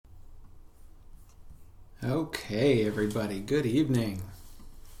Okay, everybody, good evening.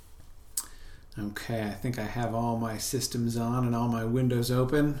 Okay, I think I have all my systems on and all my windows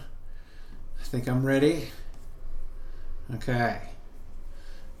open. I think I'm ready. Okay.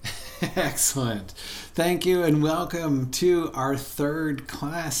 Excellent. Thank you and welcome to our third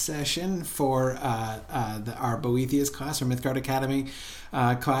class session for our Boethius class, our Mythgard Academy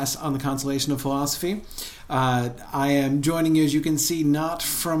class on the Consolation of Philosophy. I am joining you, as you can see, not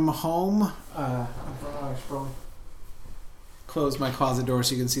from home. I should probably close my closet door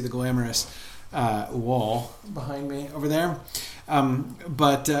so you can see the glamorous wall behind me over there. So I'm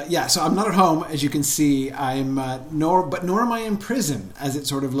not at home, as you can see. Nor am I in prison, as it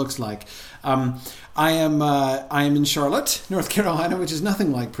sort of looks like. I am in Charlotte, North Carolina, which is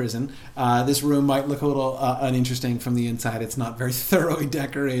nothing like prison. This room might look a little uninteresting from the inside. It's not very thoroughly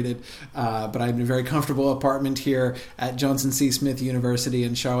decorated, but I'm in a very comfortable apartment here at Johnson C. Smith University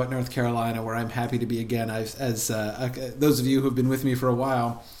in Charlotte, North Carolina, where I'm happy to be again. As those of you who have been with me for a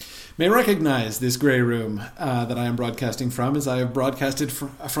while may recognize this gray room that I am broadcasting from, as I have broadcasted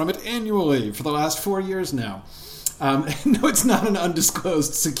from it annually for the last 4 years now. No, it's not an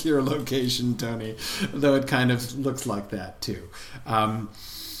undisclosed secure location, Tony, though it kind of looks like that too.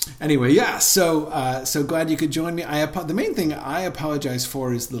 Anyway, yeah, so glad you could join me. The main thing I apologize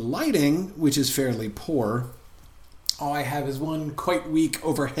for is the lighting, which is fairly poor. All I have is one quite weak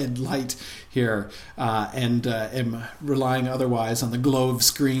overhead light here, and am relying otherwise on the glow of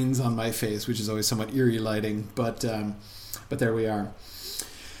screens on my face, which is always somewhat eerie lighting, but there we are.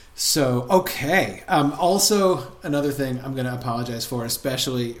 So, okay. Also, another thing I'm going to apologize for,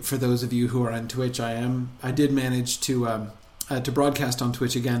 especially for those of you who are on Twitch. I did manage to broadcast on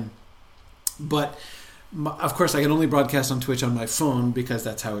Twitch again, but of course I can only broadcast on Twitch on my phone because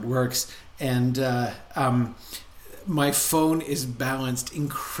that's how it works, and my phone is balanced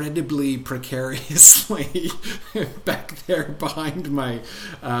incredibly precariously back there behind my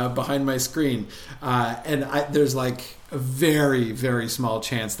screen, and there's like a very, very small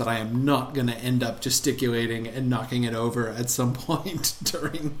chance that I am not going to end up gesticulating and knocking it over at some point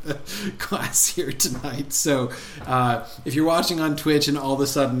during the class here tonight. So if you're watching on Twitch and all of a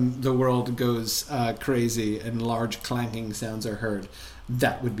sudden the world goes crazy and large clanking sounds are heard,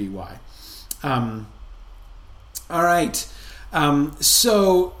 that would be why. All right. Let's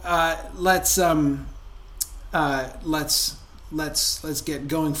get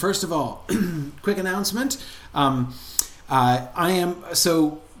going. First of all, quick announcement. The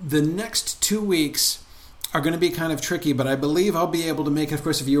next 2 weeks are going to be kind of tricky, but I believe I'll be able to make it. Of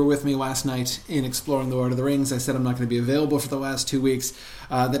course, if you were with me last night in exploring the Lord of the Rings, I said I'm not going to be available for the last 2 weeks.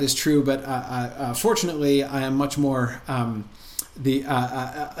 That is true, but fortunately, I am much more.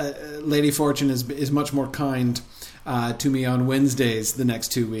 Lady Fortune is much more kind to me on Wednesdays the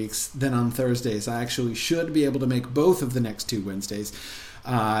next 2 weeks than on Thursdays. I actually should be able to make both of the next 2 Wednesdays.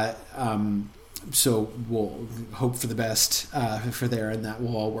 So we'll hope for the best for there, and that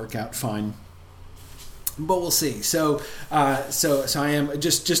will all work out fine. But we'll see. So I am,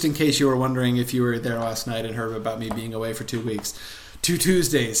 just in case you were wondering if you were there last night and heard about me being away for 2 weeks. 2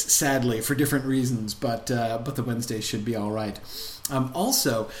 Tuesdays, sadly, for different reasons, but the Wednesdays should be all right.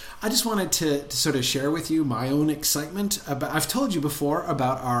 Also, I just wanted to sort of share with you my own excitement about. I've told you before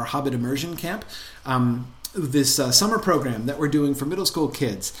about our Hobbit Immersion Camp, this summer program that we're doing for middle school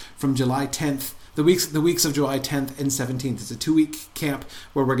kids from July 10th. The weeks of July 10th and 17th. It's a 2-week camp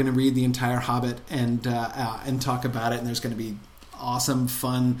where we're going to read the entire Hobbit and talk about it. And there's going to be awesome,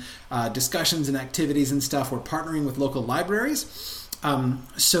 fun discussions and activities and stuff. We're partnering with local libraries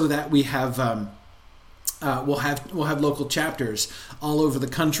so that we have. We'll have local chapters all over the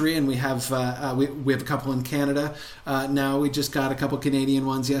country, and we have we have a couple in Canada now. We just got a couple Canadian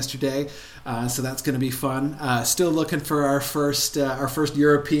ones yesterday, so that's going to be fun. Still looking for our first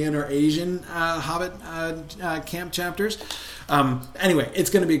European or Asian Hobbit camp chapters. Anyway, it's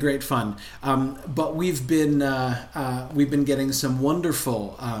going to be great fun. But we've been getting some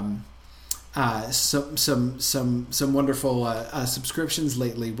wonderful. Some wonderful subscriptions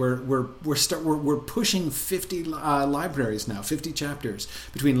lately. We're pushing 50 libraries now, 50 chapters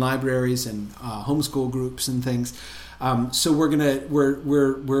between libraries and homeschool groups and things. So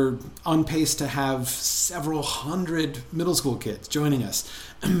we're on pace to have several hundred middle school kids joining us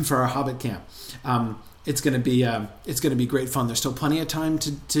for our Hobbit camp. It's going to be great fun. There's still plenty of time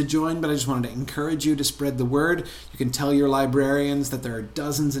to join, but I just wanted to encourage you to spread the word. You can tell your librarians that there are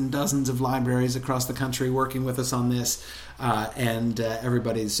dozens and dozens of libraries across the country working with us on this, and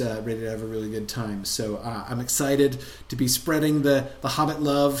everybody's ready to have a really good time. So I'm excited to be spreading the Hobbit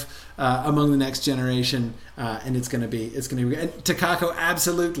love among the next generation, and it's going to be. And Takako,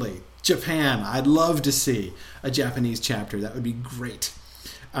 absolutely. Japan. I'd love to see a Japanese chapter. That would be great.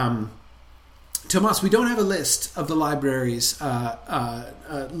 Tomas, we don't have a list of the libraries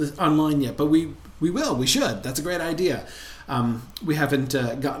online yet, but we will. We should. That's a great idea. We haven't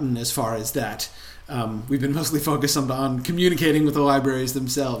gotten as far as that. We've been mostly focused on communicating with the libraries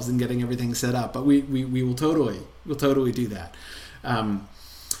themselves and getting everything set up. But we will totally do that.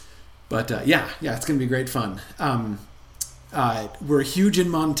 Yeah, it's going to be great fun. We're huge in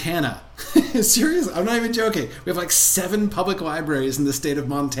Montana. Seriously, I'm not even joking. We have like 7 public libraries in the state of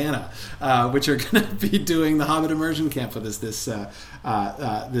Montana, which are going to be doing the Hobbit immersion camp with us this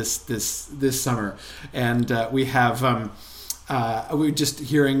summer. And we have. We're just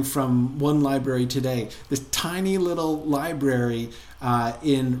hearing from one library today. This tiny little library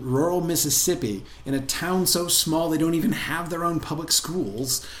in rural Mississippi, in a town so small they don't even have their own public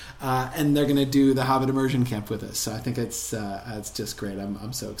schools, and they're going to do the Hobbit immersion camp with us. So I think it's just great.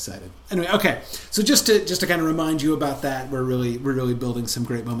 I'm so excited. Anyway, okay. So just to kind of remind you about that, we're really building some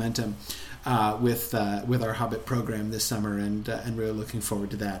great momentum with our Hobbit program this summer, and really looking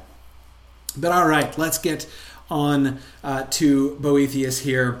forward to that. But all right, let's get on to Boethius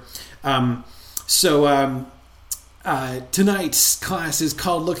here. Tonight's class is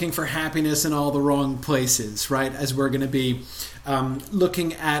called Looking for Happiness in All the Wrong Places, right? As we're going to be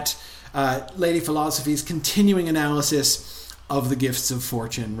looking at Lady Philosophy's continuing analysis of the gifts of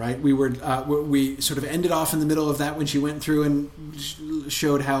fortune, right? We sort of ended off in the middle of that when she went through and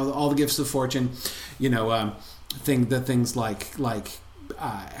showed how all the gifts of fortune, things like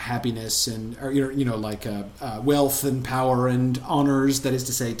happiness and wealth and power and honors, that is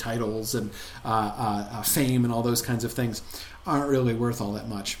to say titles and fame and all those kinds of things, aren't really worth all that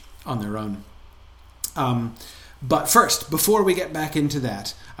much on their own. But first, before we get back into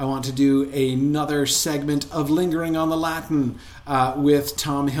that, I want to do another segment of Lingering on the Latin with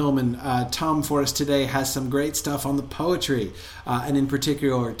Tom Hillman. Tom, for us today, has some great stuff on the poetry, and in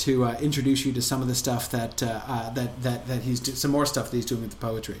particular to introduce you to some of the stuff that he's some more stuff that he's doing with the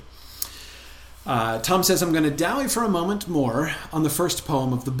poetry. Tom says, I'm going to dally for a moment more on the first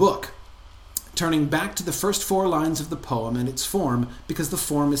poem of the book, turning back to the first 4 lines of the poem and its form, because the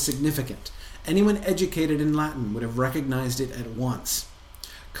form is significant. Anyone educated in Latin would have recognized it at once.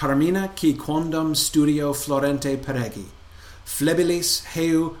 Carmina qui quondam studio florente peregi, flebilis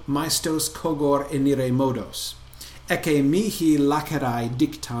heu maestos cogor enire modos, ecce mihi lacerae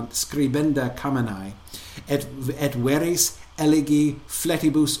dictant scribenda camanae, et veris elegi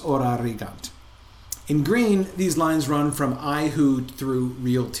fletibus ora regant. In green, these lines run from I who through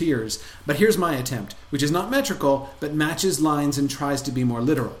real tears, but here's my attempt, which is not metrical, but matches lines and tries to be more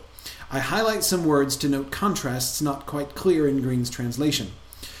literal. I highlight some words to note contrasts not quite clear in Green's translation.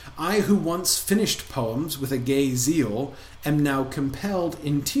 I who once finished poems with a gay zeal am now compelled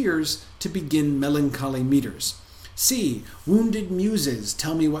in tears to begin melancholy meters. See, wounded muses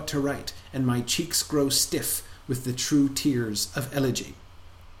tell me what to write, and my cheeks grow stiff with the true tears of elegy.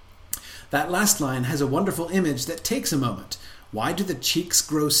 That last line has a wonderful image that takes a moment. Why do the cheeks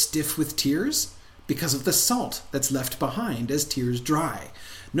grow stiff with tears? Because of the salt that's left behind as tears dry.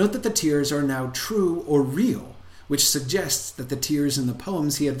 Note that the tears are now true or real, which suggests that the tears in the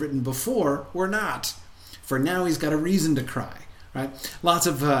poems he had written before were not. For now he's got a reason to cry, right? Lots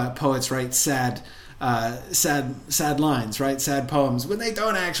of poets write sad lines, right? Sad poems, when they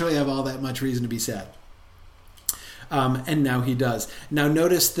don't actually have all that much reason to be sad. And now he does. Now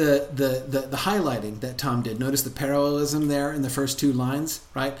notice the highlighting that Tom did. Notice the parallelism there in the first 2 lines,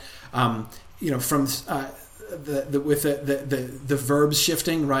 right? From the verbs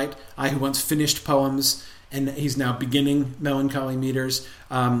shifting, right? I who once finished poems, and he's now beginning melancholy meters.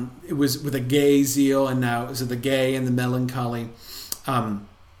 It was with a gay zeal, and now so the gay and the melancholy. So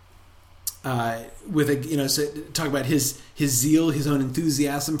talk about his zeal, his own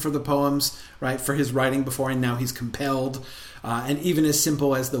enthusiasm for the poems, right? For his writing before, and now he's compelled, and even as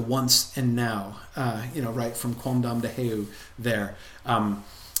simple as the once and now, right from quondam to heu there.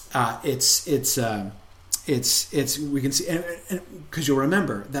 It's we can see, because you'll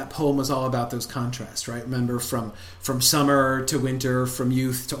remember that poem was all about those contrasts, right? Remember from summer to winter, from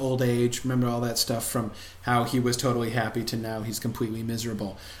youth to old age. Remember all that stuff, from how he was totally happy to now he's completely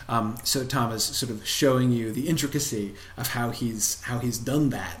miserable. So Tom is sort of showing you the intricacy of how he's done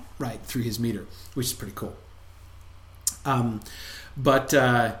that, right, through his meter, which is pretty cool. But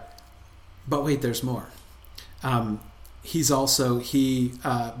wait, there's more.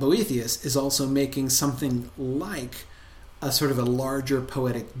 Boethius is also making something like a sort of a larger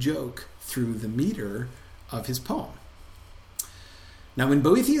poetic joke through the meter of his poem. Now, when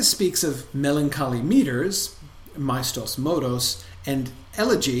Boethius speaks of melancholy meters, maestos modos, and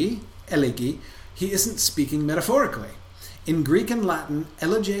elegy, elegi, he isn't speaking metaphorically. In Greek and Latin,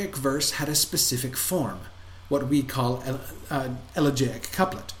 elegiac verse had a specific form, what we call elegiac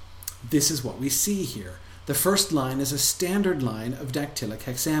couplet. This is what we see here. The first line is a standard line of dactylic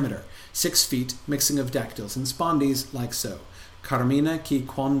hexameter, 6 feet, mixing of dactyls and spondees, like so. Carmina qui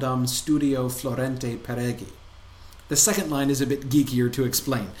quondam studio florente peregi. The second line is a bit geekier to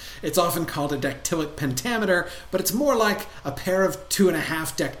explain. It's often called a dactylic pentameter, but it's more like a pair of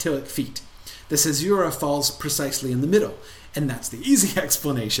 2.5 dactylic feet. The caesura falls precisely in the middle, and that's the easy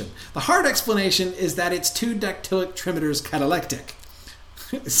explanation. The hard explanation is that it's 2 dactylic trimeters catalectic.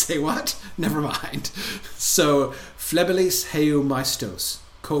 Say what? Never mind. So, flebilis heu maestos,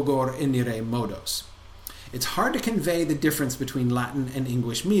 cogor inire modos. It's hard to convey the difference between Latin and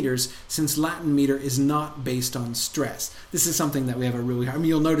English meters, since Latin meter is not based on stress. This is something that we have a really hard...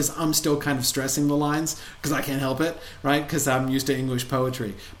 you'll notice I'm still kind of stressing the lines, because I can't help it, right? Because I'm used to English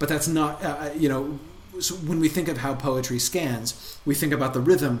poetry. But that's not, so when we think of how poetry scans, we think about the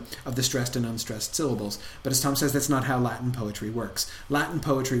rhythm of the stressed and unstressed syllables. But as Tom says, that's not how Latin poetry works. Latin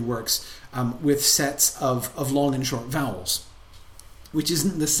poetry works with sets of long and short vowels, which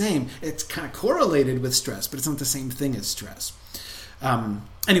isn't the same. It's kind of correlated with stress, but it's not the same thing as stress.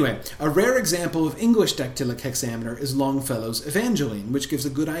 Anyway, a rare example of English dactylic hexameter is Longfellow's Evangeline, which gives a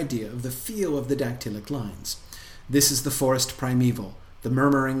good idea of the feel of the dactylic lines. This is the forest primeval, the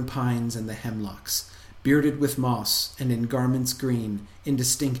murmuring pines and the hemlocks, bearded with moss and in garments green,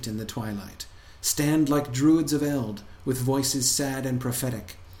 indistinct in the twilight. Stand like druids of eld, with voices sad and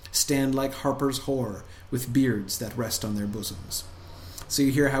prophetic. Stand like harpers hoar, with beards that rest on their bosoms. So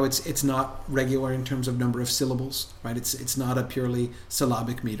you hear how it's not regular in terms of number of syllables, right? It's not a purely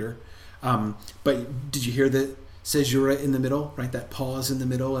syllabic meter. But did you hear the caesura in the middle, right? That pause in the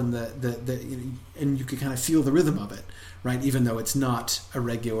middle, and and you could kind of feel the rhythm of it, right? Even though it's not a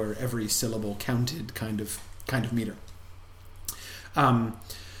regular, every syllable counted kind of meter. Anyway,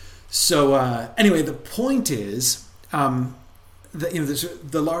 the point is,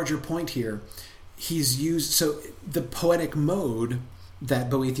 the larger point here. He's used, so the poetic mode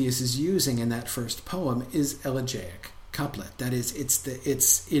that Boethius is using in that first poem is elegiac couplet. That is,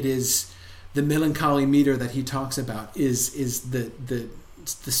 it is the melancholy meter that he talks about is the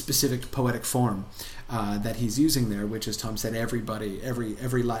specific poetic form that he's using there, which, as Tom said, every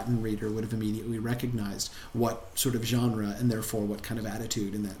Latin reader would have immediately recognized what sort of genre and therefore what kind of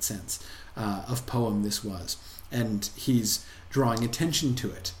attitude in that sense of poem this was. And he's drawing attention to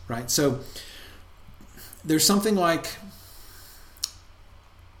it, right? So there's something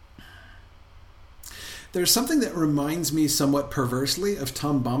that reminds me somewhat perversely of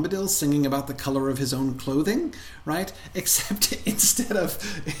Tom Bombadil singing about the color of his own clothing, right? Except it's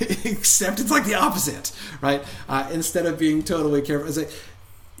like the opposite, right? Instead of being totally careful,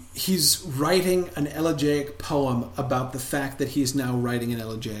 he's writing an elegiac poem about the fact that he's now writing an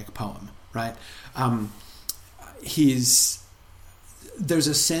elegiac poem, right? There's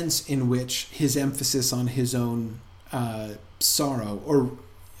a sense in which his emphasis on his own sorrow, or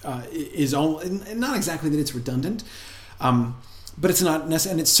is not exactly that it's redundant, but it's not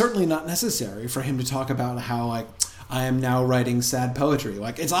and it's certainly not necessary for him to talk about how, like, I am now writing sad poetry.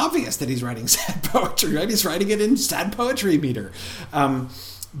 Like, it's obvious that he's writing sad poetry, right? He's writing it in sad poetry meter.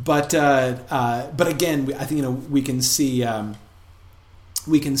 But again, I think we can see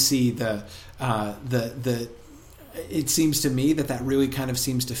the it seems to me that really kind of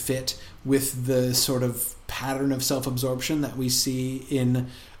seems to fit with the sort of pattern of self-absorption that we see in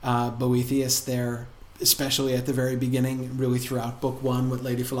Boethius there, especially at the very beginning, really throughout Book 1, what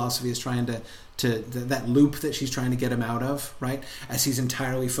Lady Philosophy is trying to that loop that she's trying to get him out of, right? As he's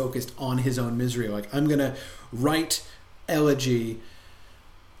entirely focused on his own misery. Like, I'm going to write elegy,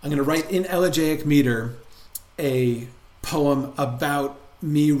 I'm going to write in elegiac meter a poem about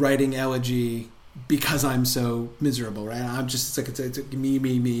me writing elegy because I'm so miserable, right? I'm just, it's like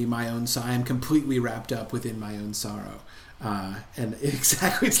me, my own sorrow. I'm completely wrapped up within my own sorrow. And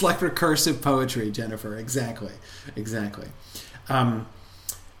exactly, it's like recursive poetry, Jennifer. Exactly. So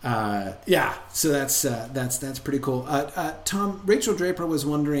that's pretty cool. Tom, Rachel Draper was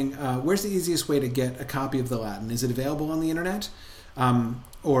wondering, where's the easiest way to get a copy of the Latin? Is it available on the internet?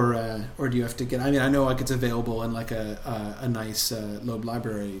 Or do you have to get? I mean, I know like it's available in like a nice Loeb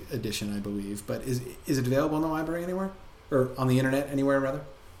Library edition, I believe. But is it available in the library anywhere, or on the internet anywhere rather?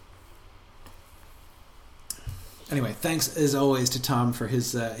 Anyway, thanks as always to Tom for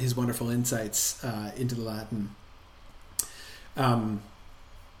his wonderful insights into the Latin. Yeah,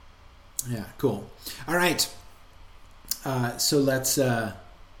 cool. All right. So let's. Okay,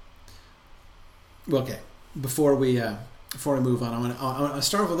 before we before I move on, I want to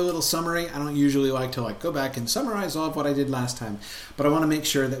start with a little summary. I don't usually like to go back and summarize all of what I did last time, but I want to make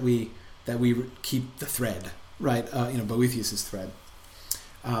sure that we keep the thread, right? Boethius's thread.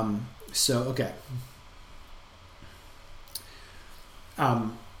 Okay.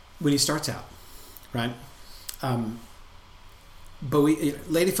 When he starts out, right?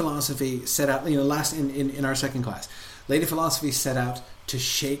 Lady Philosophy set out, last in our second class, Lady Philosophy set out to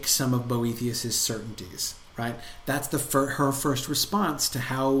shake some of Boethius's certainties, right? That's her first response to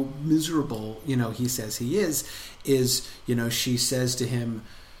how miserable, he says he is, she says to him,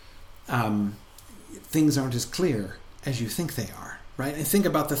 things aren't as clear as you think they are, right? And think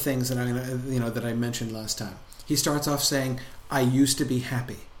about the things that that I mentioned last time. He starts off saying, I used to be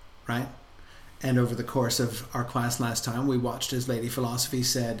happy, right? And over the course of our class last time, we watched as Lady Philosophy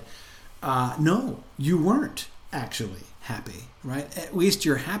said, no, you weren't actually happy, right? At least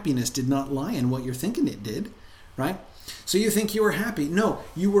your happiness did not lie in what you're thinking it did, right? So you think you were happy. No,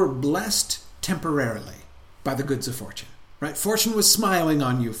 you were blessed temporarily by the goods of fortune, right? Fortune was smiling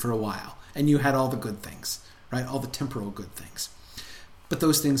on you for a while, and you had all the good things, right? All the temporal good things. But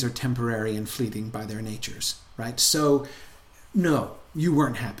those things are temporary and fleeting by their natures, right? So, no, you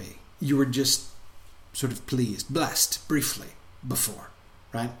weren't happy. You were just sort of pleased, blessed briefly before,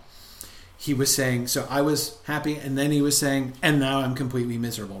 right? He was saying, so I was happy, and then he was saying, and now I'm completely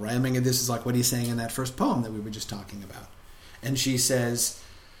miserable, right? I mean, this is like what he's saying in that first poem that we were just talking about. And she says,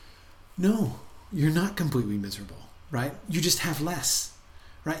 no, you're not completely miserable, right? You just have less,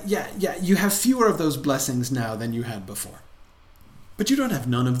 right? Yeah, you have fewer of those blessings now than you had before. But you don't have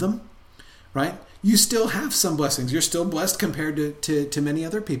none of them, right? You still have some blessings. You're still blessed compared to many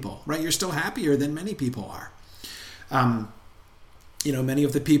other people, right? You're still happier than many people are. Many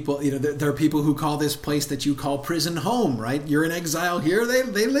of the people, there are people who call this place that you call prison home, right? You're in exile here.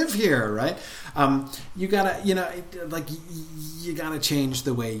 They live here, right? You gotta change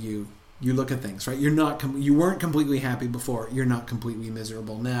the way you look at things, right? You weren't completely happy before. You're not completely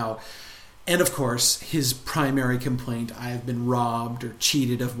miserable now. And of course, his primary complaint, I have been robbed or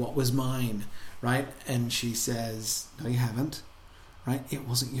cheated of what was mine, right? And she says, no, you haven't, right? It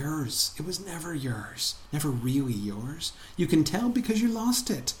wasn't yours. It was never yours, never really yours. You can tell because you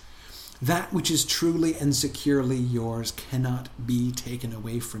lost it. That which is truly and securely yours cannot be taken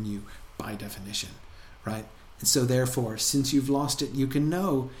away from you by definition, right? And so therefore, since you've lost it, you can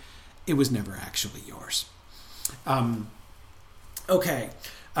know it was never actually yours.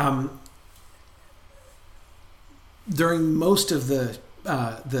 During most of the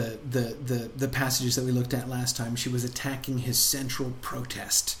passages that we looked at last time, she was attacking his central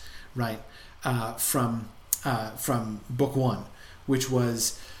protest, right, from Book 1, which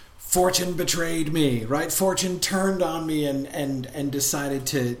was fortune betrayed me, right? Fortune turned on me and decided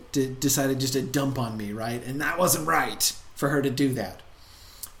just to dump on me, right? And that wasn't right for her to do that.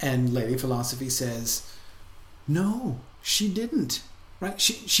 And Lady Philosophy says, no, she didn't, right?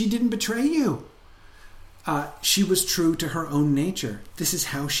 She didn't betray you. She was true to her own nature. This is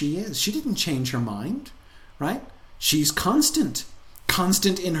how she is. She didn't change her mind, right? She's constant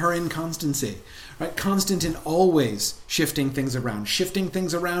in her inconstancy, right? Constant in always shifting things around. Shifting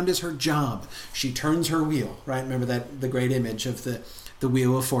things around is her job. She turns her wheel, right? Remember the great image of the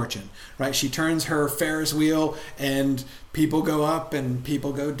wheel of fortune, right? She turns her Ferris wheel and people go up and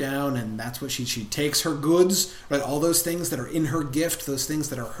people go down, and that's what she takes her goods, right? All those things that are in her gift, those things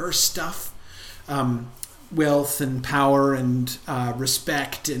that are her stuff, wealth and power and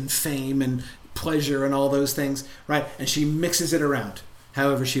respect and fame and pleasure and all those things, right? And she mixes it around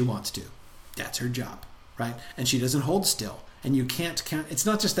however she wants to. That's her job, right? And she doesn't hold still. And you can't count. It's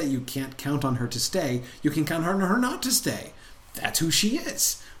not just that you can't count on her to stay. You can count on her not to stay. That's who she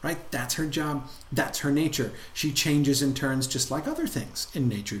is, right? That's her job. That's her nature. She changes and turns just like other things in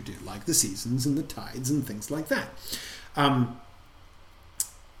nature do, like the seasons and the tides and things like that.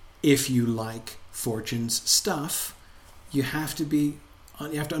 If you like fortune's stuff, you have to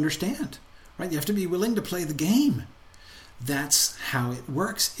understand, right? You have to be willing to play the game. That's how it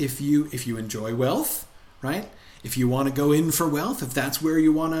works. If you enjoy wealth, right? If you want to go in for wealth, if that's where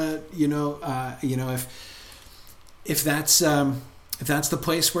you want to, if that's the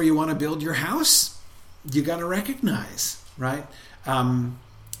place where you want to build your house, you got to recognize, right?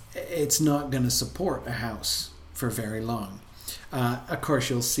 It's not going to support a house for very long. Of course,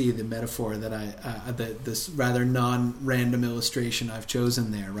 you'll see the metaphor that this rather non-random illustration I've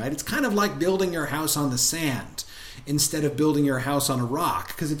chosen there, right? It's kind of like building your house on the sand instead of building your house on a rock.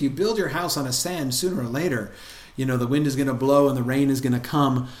 Because if you build your house on a sand, sooner or later, the wind is going to blow and the rain is going to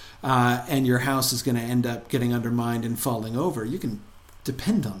come, and your house is going to end up getting undermined and falling over. You can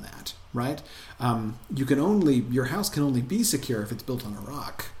depend on that, right? Your house can only be secure if it's built on a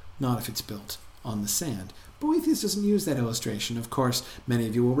rock, not if it's built on the sand. Boethius doesn't use that illustration. Of course, many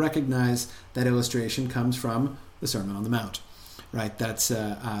of you will recognize that illustration comes from the Sermon on the Mount, right? That's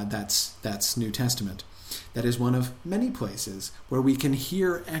New Testament. That is one of many places where we can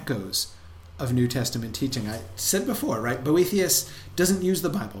hear echoes of New Testament teaching. I said before, right? Boethius doesn't use the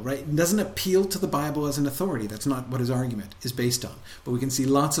Bible, right? He doesn't appeal to the Bible as an authority. That's not what his argument is based on. But we can see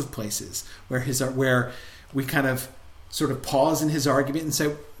lots of places where we kind of sort of pause in his argument and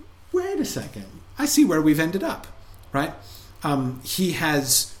say, wait a second, I see where we've ended up, right? He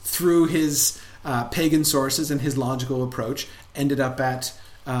has, through his pagan sources and his logical approach, ended up at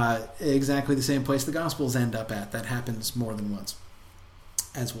exactly the same place the Gospels end up at. That happens more than once,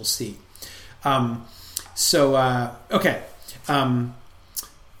 as we'll see. Okay.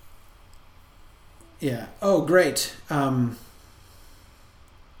 Yeah. Oh, great. Hang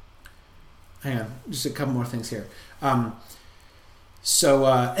on. Just a couple more things here. And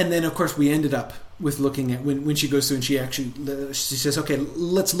then, of course, we ended up with looking at when she goes through and she says, okay,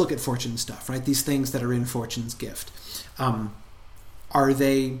 let's look at fortune stuff, right? These things that are in fortune's gift.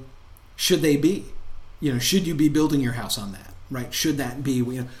 Should they be? Should you be building your house on that, right? Should that be,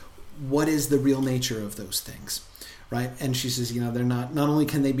 what is the real nature of those things, right? And she says, they're not only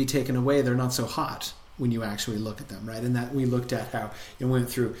can they be taken away, they're not so hot when you actually look at them, right? And that we looked at how we went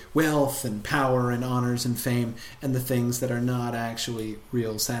through wealth and power and honors and fame and the things that are not actually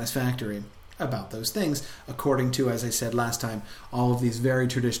real satisfactory about those things, according to, as I said last time, all of these very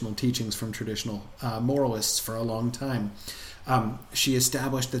traditional teachings from traditional moralists for a long time. She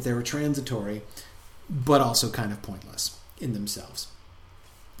established that they were transitory, but also kind of pointless in themselves.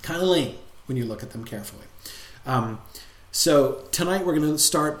 Kind of lame when you look at them carefully. So tonight we're going to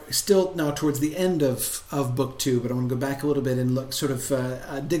start still now towards the end of book 2, but I want to go back a little bit and look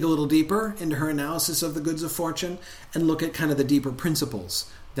dig a little deeper into her analysis of the goods of fortune and look at kind of the deeper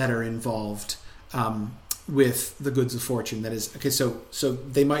principles that are involved with the goods of fortune. That is, okay, so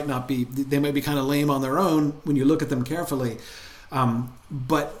they might be kind of lame on their own when you look at them carefully,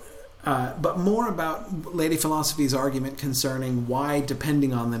 but more about Lady Philosophy's argument concerning why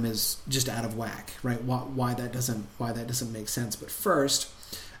depending on them is just out of whack, right? Why that doesn't make sense. But first,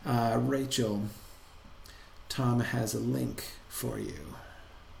 Rachel, Tom has a link for you.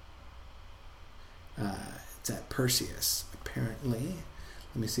 It's at Perseus, apparently.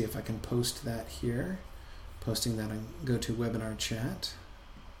 Let me see if I can post that here. Posting that on GoToWebinar chat.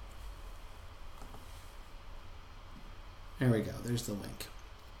 There we go. There's the link.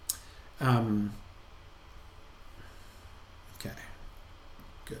 Okay.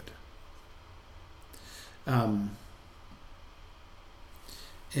 Good.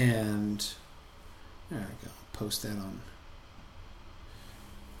 And there we go. Post that on.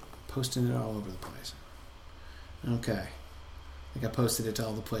 Posting it all over the place. Okay. I think I posted it to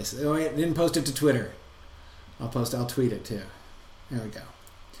all the places. Oh, I didn't post it to Twitter. I'll tweet it too. There we go.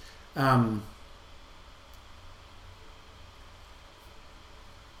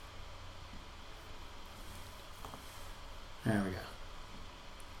 There we go.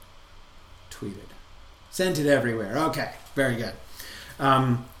 Tweeted. Sent it everywhere. Okay. Very good.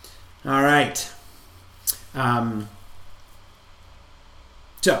 All right.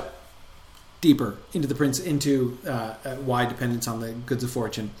 So, deeper into why dependence on the goods of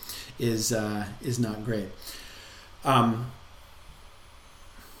fortune is not great.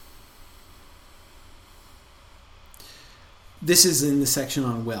 This is in the section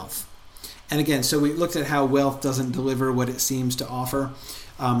on wealth. And again, so we looked at how wealth doesn't deliver what it seems to offer.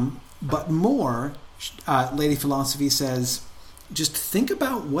 But more, Lady Philosophy says, just think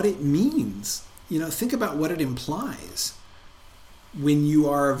about what it means. Think about what it implies when you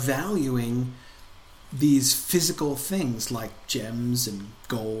are valuing these physical things like gems and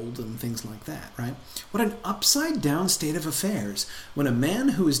gold and things like that, right? What an upside down state of affairs when a man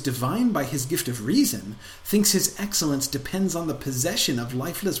who is divine by his gift of reason thinks his excellence depends on the possession of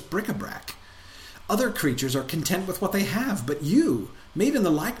lifeless bric-a-brac. Other creatures are content with what they have, but you, made in the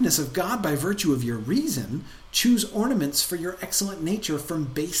likeness of God by virtue of your reason, choose ornaments for your excellent nature from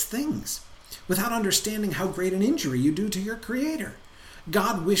base things, without understanding how great an injury you do to your Creator.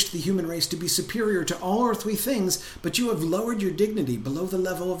 God wished the human race to be superior to all earthly things, but you have lowered your dignity below the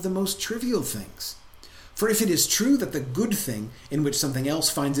level of the most trivial things. For if it is true that the good thing in which something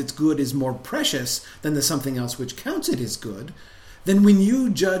else finds its good is more precious than the something else which counts it as good, then when you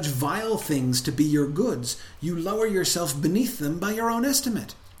judge vile things to be your goods, you lower yourself beneath them by your own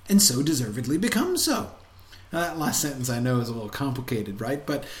estimate, and so deservedly become so. That last sentence I know is a little complicated, right?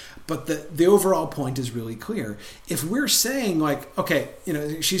 But the overall point is really clear. If we're saying like, okay,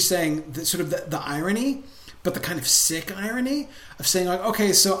 she's saying the irony, but the kind of sick irony of saying like,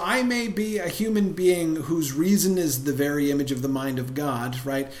 okay, so I may be a human being whose reason is the very image of the mind of God,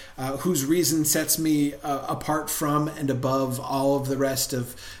 right? Whose reason sets me apart from and above all of the rest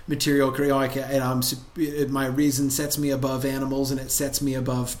of material creation, and my reason sets me above animals, and it sets me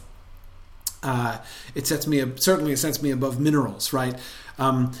above. Certainly sets me above minerals, right?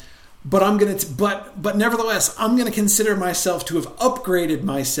 But nevertheless, I'm going to consider myself to have upgraded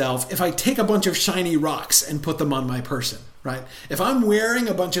myself if I take a bunch of shiny rocks and put them on my person, right? If I'm wearing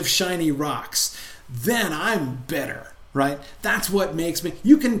a bunch of shiny rocks, then I'm better, right? That's what makes me...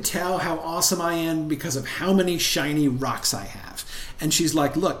 You can tell how awesome I am because of how many shiny rocks I have. And she's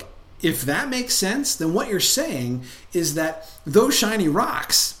like, look, if that makes sense, then what you're saying is that those shiny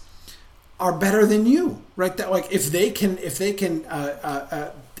rocks are better than you, right? That like if they can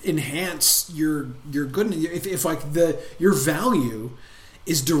enhance your goodness, if like your value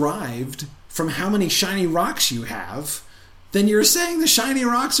is derived from how many shiny rocks you have, then you're saying the shiny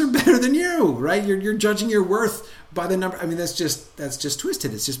rocks are better than you, right? You're judging your worth by the number. I mean, that's just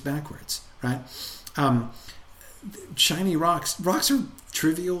twisted. It's just backwards, right? Shiny rocks are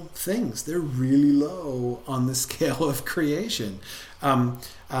trivial things. They're really low on the scale of creation.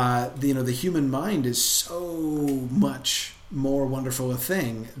 The human mind is so much more wonderful a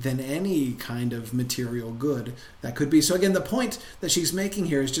thing than any kind of material good that could be. So again, the point that she's making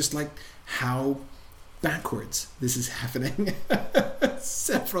here is just like how backwards this is happening.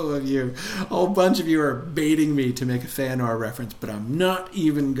 Several of you, a whole bunch of you are baiting me to make a Fëanor reference, but I'm not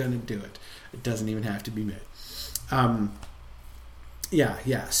even going to do it. It doesn't even have to be made.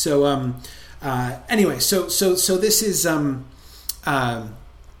 So anyway, so this is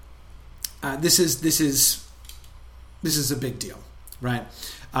this is a big deal, right?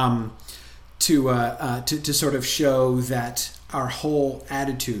 To sort of show that our whole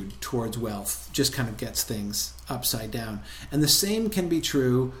attitude towards wealth just kind of gets things upside down. And the same can be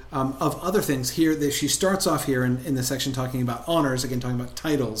true of other things. Here, she starts off here in the section talking about honors, again talking about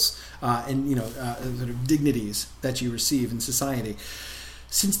titles and sort of dignities that you receive in society.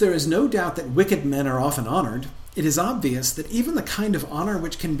 Since there is no doubt that wicked men are often honored, it is obvious that even the kind of honor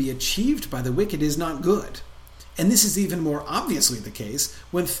which can be achieved by the wicked is not good. And this is even more obviously the case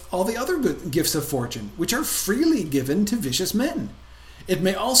with all the other good gifts of fortune, which are freely given to vicious men. It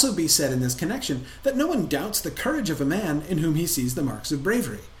may also be said in this connection that no one doubts the courage of a man in whom he sees the marks of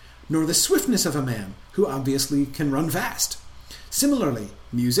bravery, nor the swiftness of a man who obviously can run fast. Similarly,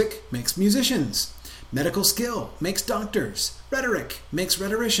 music makes musicians. Medical skill makes doctors. Rhetoric makes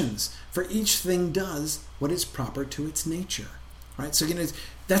rhetoricians. For each thing does what is proper to its nature. Right? So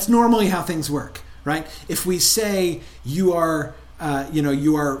that's normally how things work. Right? If we say you're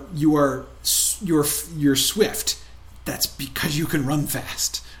swift, that's because you can run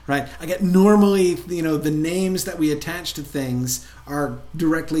fast. Right? Normally, the names that we attach to things are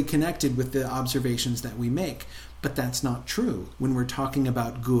directly connected with the observations that we make. But that's not true when we're talking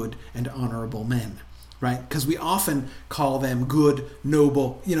about good and honorable men. Right? Because we often call them good,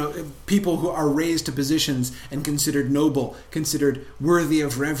 noble, people who are raised to positions and considered noble, considered worthy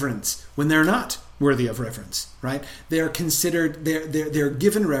of reverence, when they're not worthy of reverence, right? They're considered, they're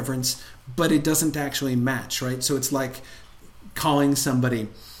given reverence, but it doesn't actually match, right? So it's like calling somebody,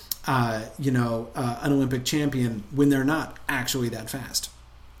 an Olympic champion when they're not actually that fast,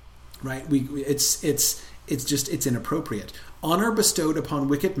 right? It's inappropriate. Honor bestowed upon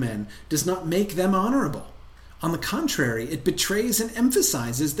wicked men does not make them honorable. On the contrary, it betrays and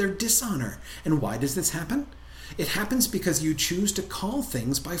emphasizes their dishonor. And why does this happen? It happens because you choose to call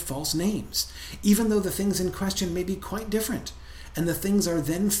things by false names, even though the things in question may be quite different, and the things are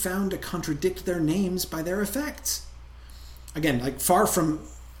then found to contradict their names by their effects. Again, like far from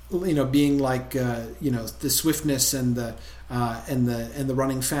being like the swiftness and the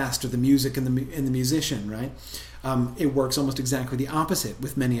running fast, or the music and the musician, right? It works almost exactly the opposite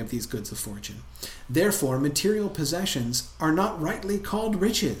with many of these goods of fortune. Therefore, material possessions are not rightly called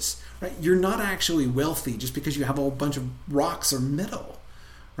riches. Right? You're not actually wealthy just because you have a whole bunch of rocks or metal.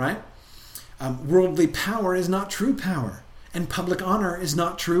 Right? Worldly power is not true power, and public honor is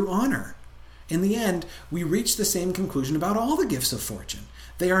not true honor. In the end, we reach the same conclusion about all the gifts of fortune.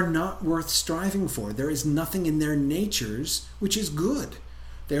 They are not worth striving for. There is nothing in their natures which is good.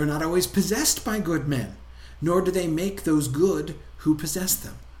 They are not always possessed by good men, nor do they make those good who possess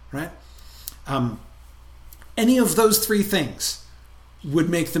them. Right? Any of those three things would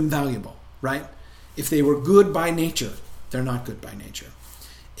make them valuable. Right? If they were good by nature, they're not good by nature.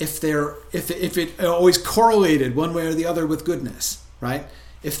 if it always correlated one way or the other with goodness, right?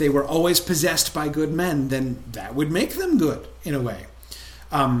 If they were always possessed by good men, then that would make them good in a way.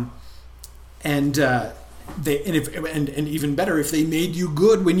 And even better, if they made you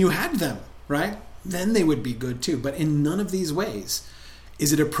good when you had them, right? Then they would be good too. But in none of these ways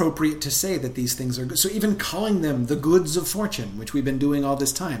is it appropriate to say that these things are good. So even calling them the goods of fortune, which we've been doing all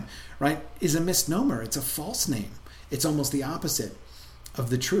this time, right, is a misnomer. It's a false name. It's almost the opposite of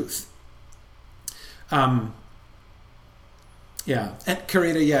the truth. Yeah, and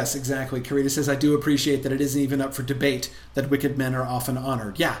Carita, yes, exactly. Carita says, I do appreciate that it isn't even up for debate that wicked men are often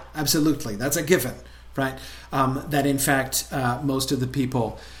honored. Yeah, absolutely. That's a given, right? That in fact, most of the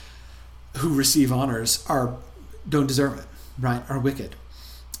people who receive honors don't deserve it, right? Are wicked.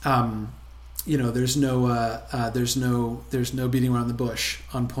 There's no beating around the bush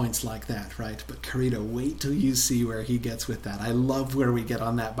on points like that, right? But Carita, wait till you see where he gets with that. I love where we get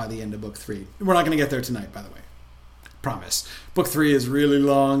on that by the end of book 3. We're not going to get there tonight, by the way. Promise. Book 3 is really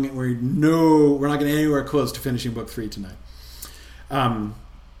long. We're not going to get anywhere close to finishing book 3 tonight.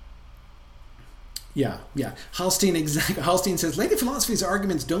 Yeah. Hallstein says, Lady Philosophy's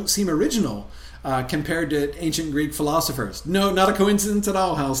arguments don't seem original compared to ancient Greek philosophers. No, not a coincidence at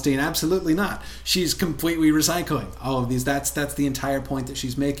all, Hallstein. Absolutely not. She's completely recycling all of these. That's the entire point that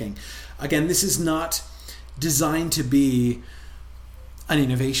she's making. Again, this is not designed to be an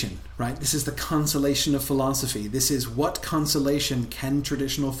innovation, right? This is the consolation of philosophy. This is what consolation can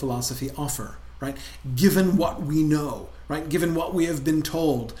traditional philosophy offer, right? Given what we know, right? Given what we have been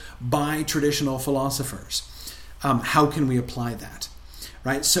told by traditional philosophers, how can we apply that,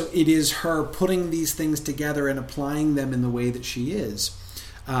 right? So it is her putting these things together and applying them in the way that she is,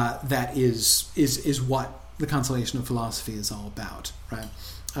 that is what the consolation of philosophy is all about, right?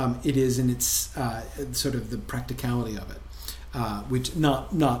 It is in its sort of the practicality of it. Which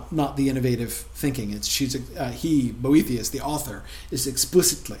not the innovative thinking. He, Boethius, the author, is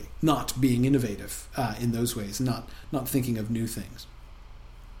explicitly not being innovative in those ways, not thinking of new things.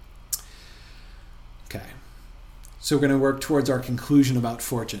 Okay, so we're going to work towards our conclusion about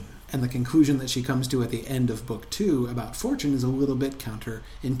fortune, and the conclusion that she comes to at the end of book 2 about fortune is a little bit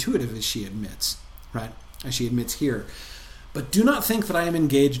counterintuitive, as she admits, right? As she admits here. But do not think that I am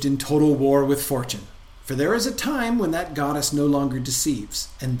engaged in total war with fortune. For there is a time when that goddess no longer deceives,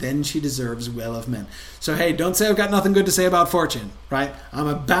 and then she deserves well of men. So hey, don't say I've got nothing good to say about fortune, right? I'm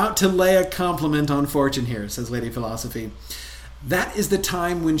about to lay a compliment on fortune here, says Lady Philosophy. That is the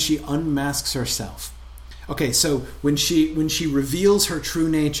time when she unmasks herself. Okay, so when she reveals her true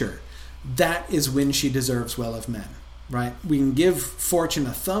nature, that is when she deserves well of men, right? We can give fortune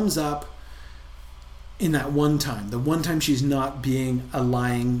a thumbs up in that one time, the one time she's not being a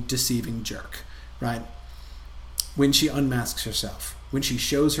lying, deceiving jerk, right? When she unmasks herself, when she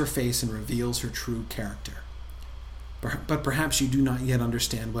shows her face and reveals her true character. But perhaps you do not yet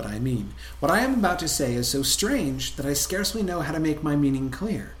understand what I mean. What I am about to say is so strange that I scarcely know how to make my meaning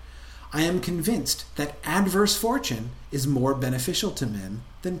clear. I am convinced that adverse fortune is more beneficial to men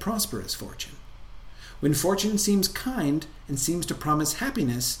than prosperous fortune. When fortune seems kind and seems to promise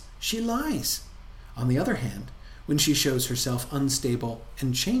happiness, she lies. On the other hand, when she shows herself unstable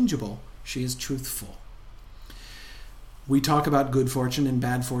and changeable, she is truthful. We talk about good fortune and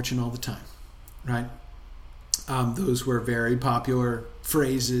bad fortune all the time, right? Those were very popular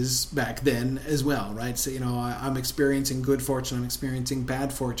phrases back then as well, right? So, I'm experiencing good fortune, I'm experiencing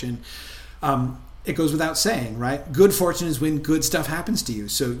bad fortune. It goes without saying, right? Good fortune is when good stuff happens to you.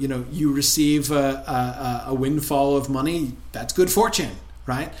 So, you receive a windfall of money, that's good fortune,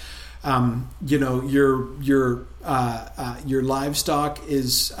 right? Your livestock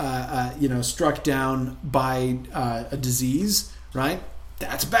is struck down by a disease, right?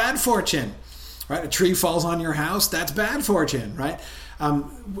 That's bad fortune, right? A tree falls on your house, that's bad fortune, right?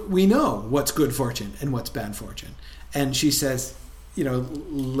 We know what's good fortune and what's bad fortune. And she says,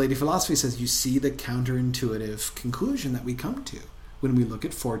 Lady Philosophy says, you see the counterintuitive conclusion that we come to when we look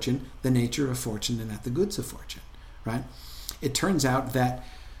at fortune, the nature of fortune, and at the goods of fortune, right? It turns out that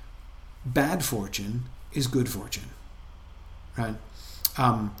bad fortune is good fortune, right?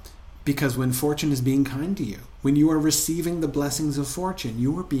 Because when fortune is being kind to you, when you are receiving the blessings of fortune,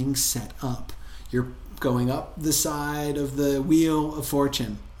 you are being set up. You're going up the side of the wheel of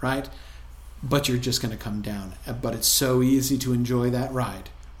fortune, right? But you're just going to come down. But it's so easy to enjoy that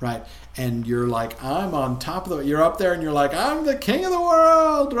ride, right? And you're like, I'm on top of you're up there and you're like, I'm the king of the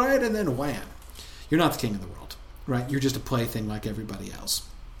world, right? And then wham, you're not the king of the world, right? You're just a plaything like everybody else.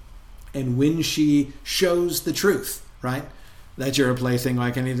 And when she shows the truth, right? that you're a plaything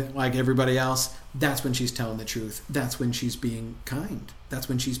like everybody else, that's when she's telling the truth. That's when she's being kind. That's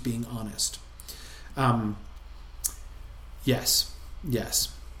when she's being honest. Yes.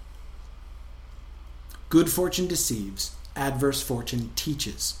 Good fortune deceives, adverse fortune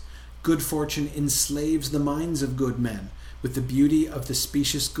teaches. Good fortune enslaves the minds of good men with the beauty of the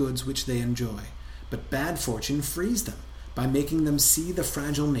specious goods which they enjoy, but bad fortune frees them by making them see the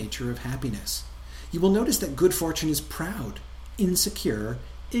fragile nature of happiness. You will notice that good fortune is proud, insecure,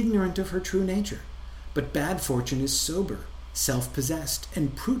 ignorant of her true nature, but bad fortune is sober, self-possessed,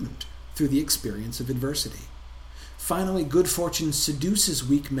 and prudent through the experience of adversity. Finally, good fortune seduces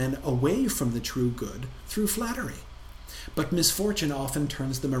weak men away from the true good through flattery, but misfortune often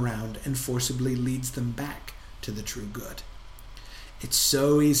turns them around and forcibly leads them back to the true good. It's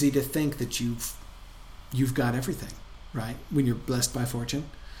so easy to think that you've got everything, right? When you're blessed by fortune,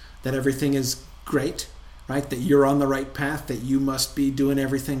 that everything is great, right? That you're on the right path, that you must be doing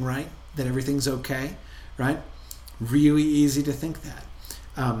everything right, that everything's okay, right? Really easy to think that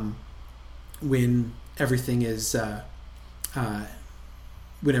when everything is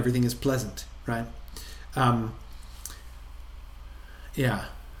pleasant, right? Yeah,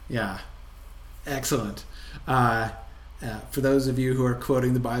 excellent. For those of you who are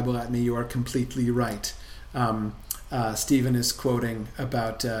quoting the Bible at me, you are completely right. Stephen is quoting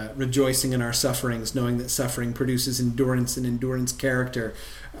about rejoicing in our sufferings, knowing that suffering produces endurance, and endurance character,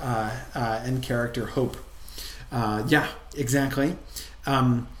 and character hope. Yeah, exactly.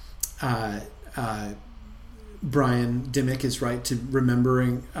 Brian Dimmick is right to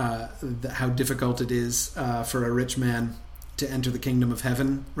remembering how difficult it is for a rich man to enter the kingdom of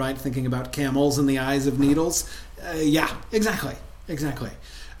heaven, right? Thinking about camels in the eyes of needles. Yeah, exactly.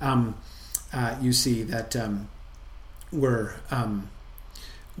 You see that we're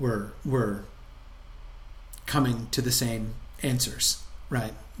coming to the same answers,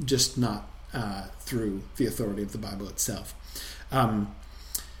 right? Just not through the authority of the Bible itself.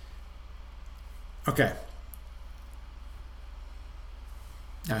 Okay.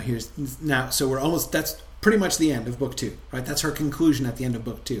 So we're almost, that's pretty much the end of book 2, right? That's her conclusion at the end of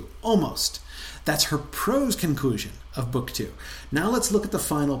book 2. Almost. That's her prose conclusion of book 2. Now let's look at the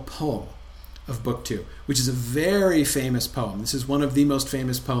final poem of book 2, which is a very famous poem. This is one of the most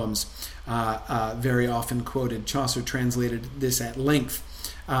famous poems, very often quoted. Chaucer translated this at length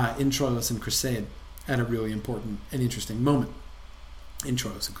in Troilus and Cresside at a really important and interesting moment in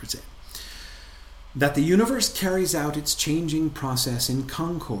Troilus and Cresside. That the universe carries out its changing process in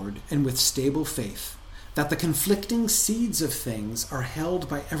concord and with stable faith, that the conflicting seeds of things are held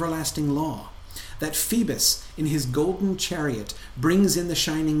by everlasting law, that Phoebus in his golden chariot brings in the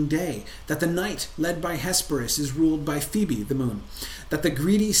shining day, that the night led by Hesperus is ruled by Phoebe, the moon, that the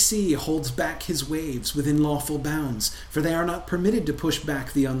greedy sea holds back his waves within lawful bounds, for they are not permitted to push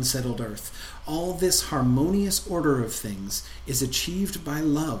back the unsettled earth. All this harmonious order of things is achieved by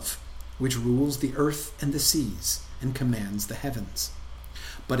love, which rules the earth and the seas and commands the heavens.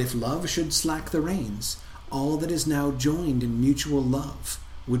 But if love should slack the reins, all that is now joined in mutual love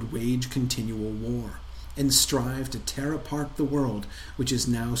would wage continual war and strive to tear apart the world which is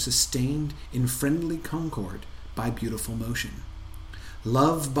now sustained in friendly concord by beautiful motion.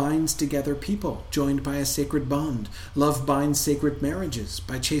 Love binds together people joined by a sacred bond. Love binds sacred marriages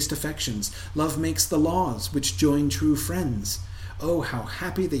by chaste affections. Love makes the laws which join true friends. Oh, how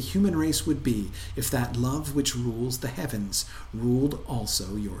happy the human race would be if that love which rules the heavens ruled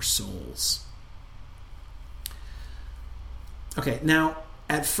also your souls. Okay, now,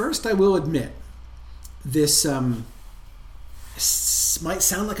 at first I will admit, this might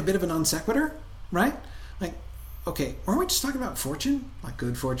sound like a bit of a non sequitur, right? Like, okay, weren't we just talking about fortune? Like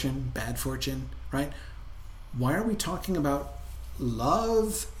good fortune, bad fortune, right? Why are we talking about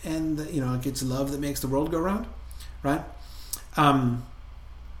love and, it's love that makes the world go round, right?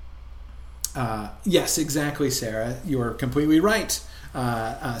 Yes, exactly, Sarah. You're completely right,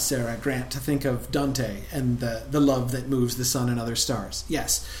 Sarah Grant, to think of Dante and the love that moves the sun and other stars.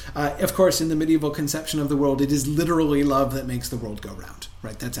 Yes. Of course, in the medieval conception of the world, it is literally love that makes the world go round,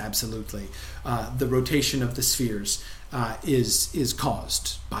 right? That's absolutely. The rotation of the spheres is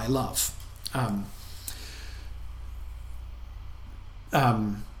caused by love.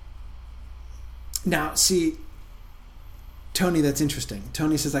 Now, see, Tony, that's interesting.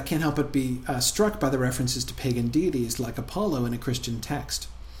 Tony says, I can't help but be struck by the references to pagan deities like Apollo in a Christian text.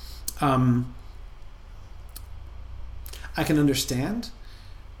 I can understand,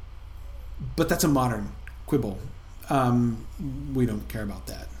 but that's a modern quibble. We don't care about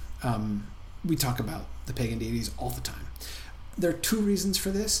that. We talk about the pagan deities all the time. There are two reasons for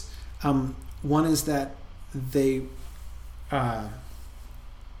this. One is that they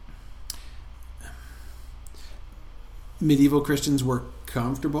medieval Christians were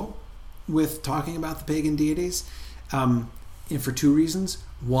comfortable with talking about the pagan deities, and for two reasons.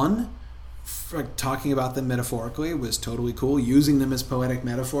 One, talking about them metaphorically was totally cool. Using them as poetic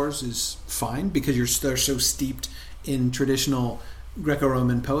metaphors is fine because they're so steeped in traditional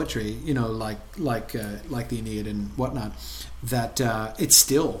Greco-Roman poetry, like the Aeneid and whatnot, that it's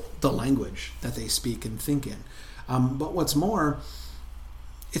still the language that they speak and think in. But what's more,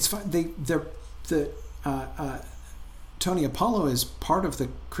 it's fine. Tony, Apollo is part of the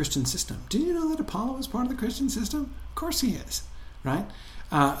Christian system. Did you know that Apollo is part of the Christian system? Of course he is, right?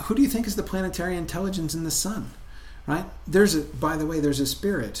 Who do you think is the planetary intelligence in the sun, right? By the way, there's a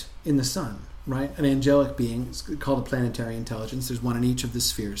spirit in the sun, right? An angelic being. It's called a planetary intelligence. There's one in each of the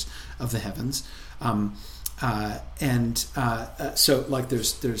spheres of the heavens. So like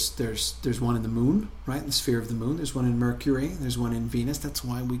there's one in the moon, right? In the sphere of the moon. There's one in Mercury. There's one in Venus. That's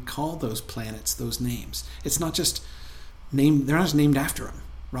why we call those planets those names. It's not just named, they're not just named after them,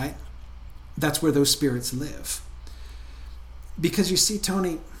 right? That's where those spirits live. Because you see,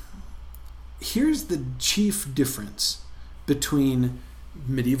 Tony, here's the chief difference between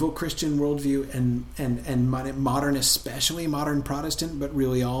medieval Christian worldview and modern, especially modern Protestant, but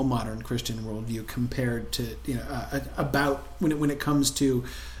really all modern Christian worldview compared to, about when it comes to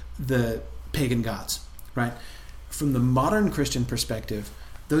the pagan gods, right? From the modern Christian perspective,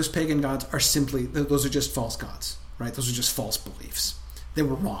 those pagan gods are those are just false gods, right? Those are just false beliefs. They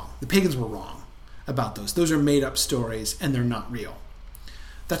were wrong. The pagans were wrong about those. Those are made up stories and they're not real.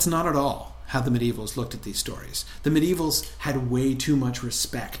 That's not at all how the medievals looked at these stories. The medievals had way too much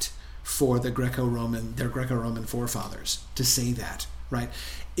respect for their Greco-Roman forefathers to say that, right?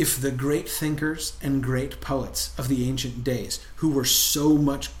 If the great thinkers and great poets of the ancient days, who were so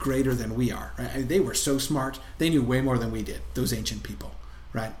much greater than we are, right? They were so smart, they knew way more than we did, those ancient people,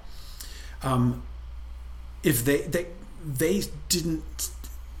 right? If they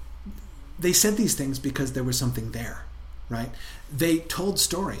said these things because there was something there, right? They told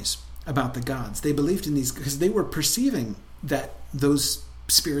stories about the gods. They believed in these because they were perceiving that those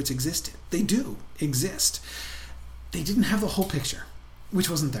spirits existed. They do exist. They didn't have the whole picture, which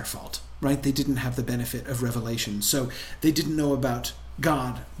wasn't their fault, right? They didn't have the benefit of revelation. So they didn't know about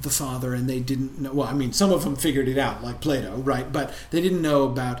God the Father, and they didn't know, well, I mean, some of them figured it out, like Plato, right? But they didn't know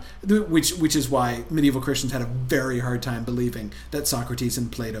about, which is why medieval Christians had a very hard time believing that Socrates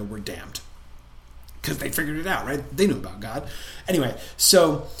and Plato were damned. Because they figured it out, right? They knew about God. Anyway,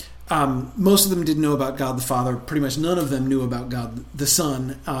 so most of them didn't know about God the Father. Pretty much none of them knew about God the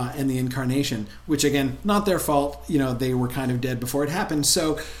Son and the Incarnation, which, again, not their fault. They were kind of dead before it happened.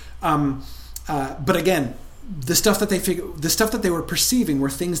 So, but again, the stuff that they were perceiving were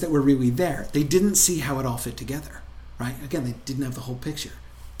things that were really there. They didn't see how it all fit together, right? Again, they didn't have the whole picture.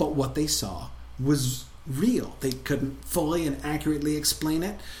 But what they saw was real. They couldn't fully and accurately explain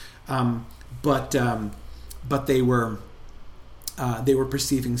it. But they were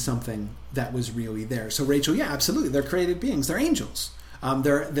perceiving something that was really there. So Rachel, yeah, absolutely, they're created beings. They're angels.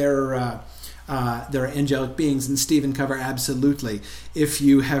 They're angelic beings. And Stephen Cover, absolutely. If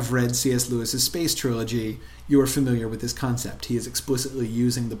you have read C.S. Lewis's Space Trilogy, you are familiar with this concept. He is explicitly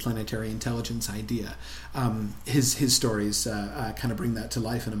using the planetary intelligence idea. His stories kind of bring that to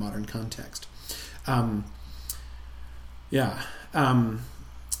life in a modern context.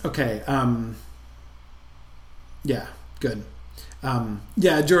 Okay. Yeah, good.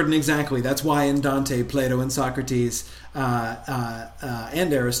 Jordan, exactly. That's why in Dante, Plato, and Socrates and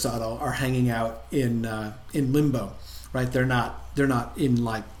Aristotle are hanging out in limbo, right? They're not in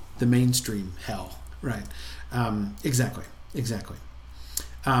like the mainstream hell, right? Exactly.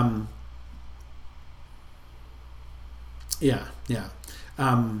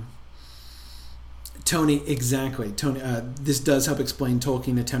 Tony, exactly. Tony, this does help explain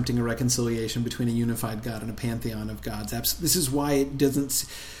Tolkien attempting a reconciliation between a unified God and a pantheon of gods. This is why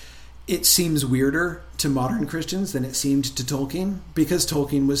it seems weirder to modern Christians than it seemed to Tolkien, because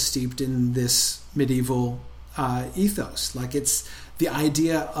Tolkien was steeped in this medieval ethos. Like, it's the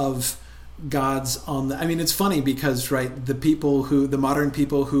idea of gods it's funny because, right, the modern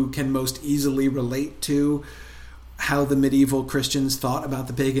people who can most easily relate to how the medieval Christians thought about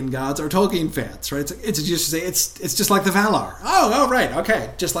the pagan gods are Tolkien fans, right? It's just like the Valar. Oh, right, okay,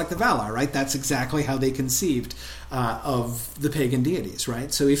 just like the Valar, right? That's exactly how they conceived of the pagan deities,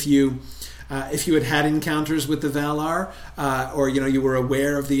 right? So if you had encounters with the Valar, or you were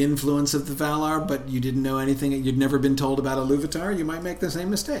aware of the influence of the Valar, but you didn't know anything, you'd never been told about Iluvatar, you might make the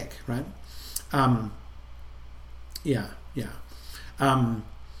same mistake, right?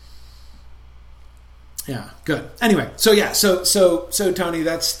 Yeah, good. Anyway, so Tony,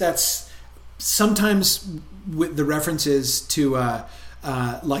 that's sometimes with the references to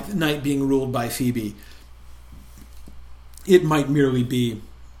like the night being ruled by Phoebe, it might merely be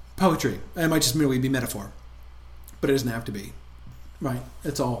poetry. It might just merely be metaphor, but it doesn't have to be, right?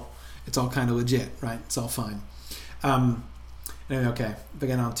 It's all kind of legit, right? It's all fine. Anyway, okay, if I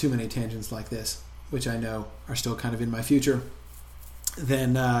get on too many tangents like this, which I know are still kind of in my future,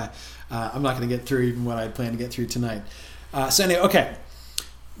 then I'm not going to get through even what I plan to get through tonight. So anyway, okay,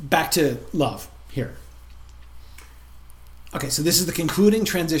 back to love here. Okay, so this is the concluding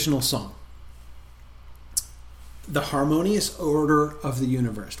transitional song. The harmonious order of the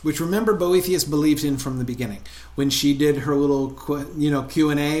universe, which remember Boethius believed in from the beginning. When she did her little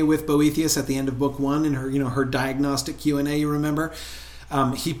Q&A with Boethius at the end of book 1 in her her diagnostic Q&A, you remember,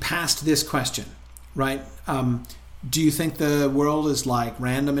 he passed this question, right? Do you think the world is like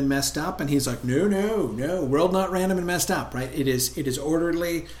random and messed up? And he's like, no, world not random and messed up, right? It is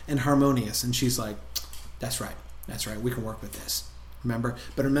orderly and harmonious. And she's like, that's right, we can work with this.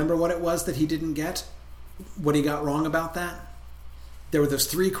 Remember what it was that he didn't get? What he got wrong about that? There were those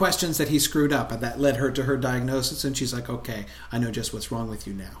 3 questions that he screwed up, and that led her to her diagnosis, and she's like, okay, I know just what's wrong with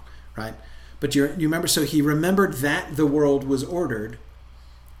you now, right? But you remember, so he remembered that the world was ordered,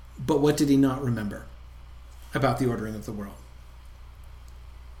 but what did he not remember about the ordering of the world?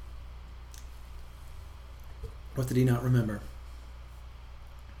 What did he not remember?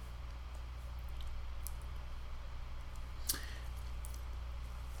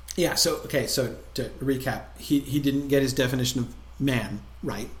 Yeah, so to recap, he didn't get his definition of man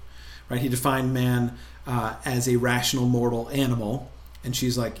right? He defined man as a rational mortal animal, and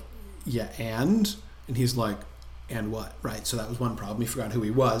she's like, yeah, and he's like, and what, right? So that was one problem. He forgot who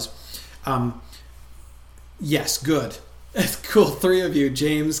he was. Yes, good. Cool. 3 of you,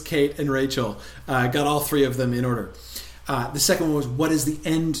 James, Kate, and Rachel, got all 3 of them in order. The second one was, what is the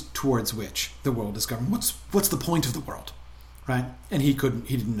end towards which the world is governed? What's the point of the world? Right? And he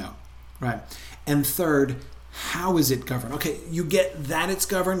didn't know. Right? And third, how is it governed? Okay, you get that it's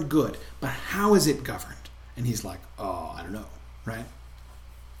governed, good. But how is it governed? And he's like, oh, I don't know. Right?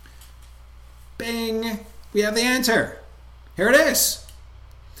 Bing! We have the answer. Here it is.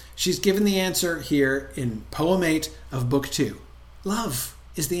 She's given the answer here in Poem 8 of Book 2. Love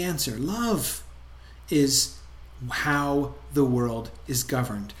is the answer. Love is how the world is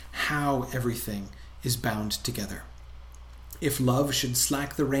governed, how everything is bound together. If love should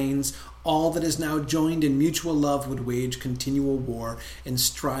slack the reins, all that is now joined in mutual love would wage continual war and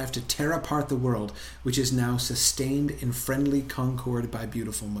strive to tear apart the world, which is now sustained in friendly concord by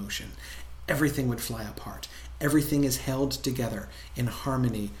beautiful motion. Everything would fly apart. Everything is held together in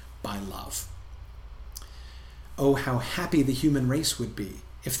harmony by love. Oh, how happy the human race would be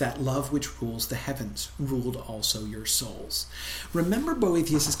if that love which rules the heavens ruled also your souls. Remember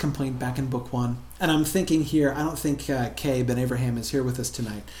Boethius' complaint back in Book 1? And I'm thinking here, I don't think Kay Ben Abraham is here with us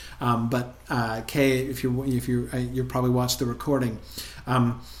tonight, but Kay, if you probably watched the recording,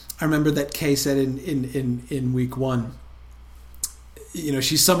 I remember that Kay said in week 1,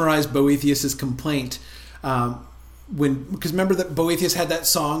 she summarized Boethius' complaint because remember that Boethius had that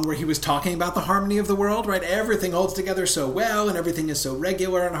song where he was talking about the harmony of the world, right? Everything holds together so well, and everything is so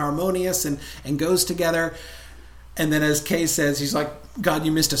regular and harmonious and goes together. And then as Kay says, he's like, God,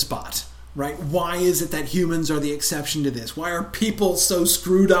 you missed a spot, right? Why is it that humans are the exception to this? Why are people so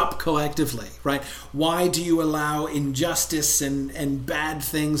screwed up collectively, right? Why do you allow injustice and bad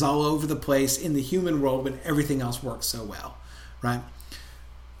things all over the place in the human world when everything else works so well, right?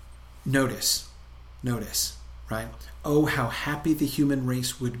 Notice, right? Oh, how happy the human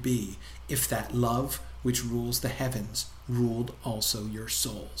race would be if that love which rules the heavens ruled also your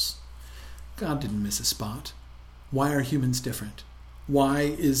souls. God didn't miss a spot. Why are humans different? Why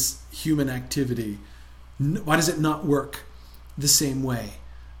is human activity, why does it not work the same way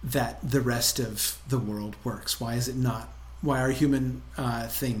that the rest of the world works? Why are human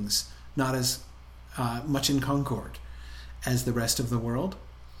things not as much in concord as the rest of the world?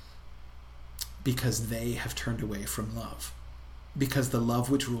 Because they have turned away from love. Because the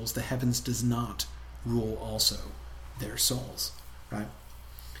love which rules the heavens does not rule also their souls. Right?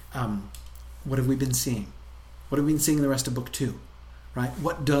 What have we been seeing? What have we been seeing in the rest of Book 2? Right?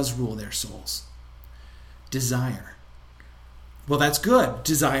 What does rule their souls? Desire. Well, that's good.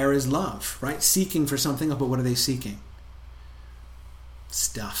 Desire is love, right? Seeking for something, but what are they seeking?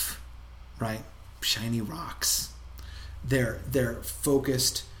 Stuff, right? Shiny rocks. They're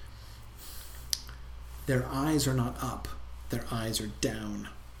focused. Their eyes are not up. Their eyes are down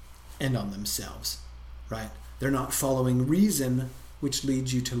and on themselves, right? They're not following reason, which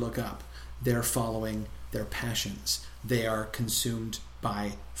leads you to look up. they're following their passions. They are consumed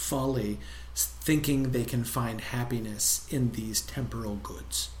by folly, thinking they can find happiness in these temporal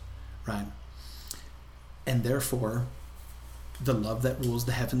goods, right? And therefore, the love that rules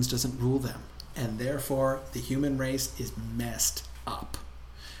the heavens doesn't rule them. And therefore, the human race is messed up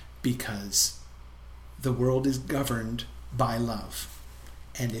because the world is governed by love.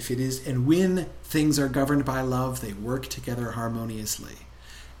 And when things are governed by love, they work together harmoniously.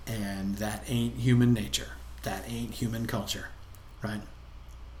 And that ain't human nature. That ain't human culture, right?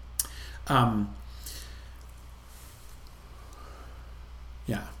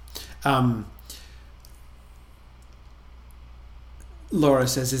 Laura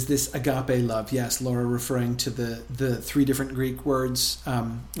says, is this agape love? Yes, Laura, referring to the three different Greek words,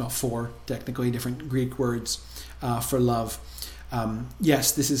 four technically different Greek words for love.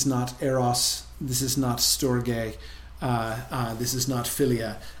 Yes, this is not eros, this is not storge, this is not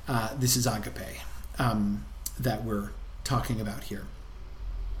philia, this is agape that we're talking about here.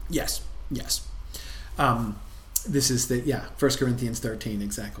 Yes. This is 1 Corinthians 13,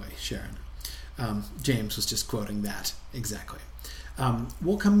 exactly, Sharon. James was just quoting that, exactly.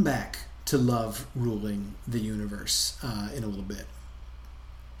 We'll come back to love ruling the universe in a little bit.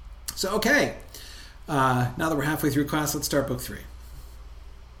 So, okay. Now that we're halfway through class, let's start book 3.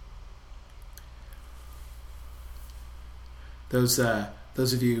 Those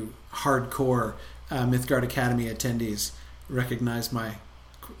of you hardcore Mythgard Academy attendees recognize my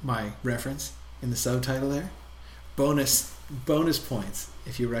reference in the subtitle there. Bonus points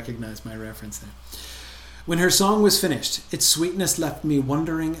if you recognize my reference there. When her song was finished, its sweetness left me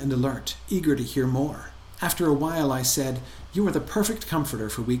wondering and alert, eager to hear more. After a while I said, "You are the perfect comforter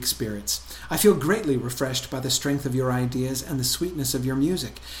for weak spirits. I feel greatly refreshed by the strength of your ideas and the sweetness of your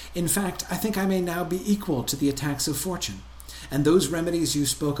music. In fact, I think I may now be equal to the attacks of fortune. And those remedies you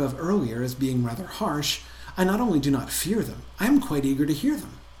spoke of earlier as being rather harsh, I not only do not fear them, I am quite eager to hear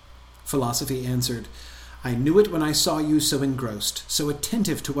them." Philosophy answered, "I knew it when I saw you so engrossed, so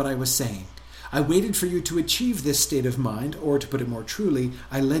attentive to what I was saying. I waited for you to achieve this state of mind, or to put it more truly,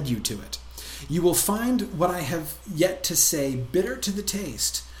 I led you to it. You will find what I have yet to say bitter to the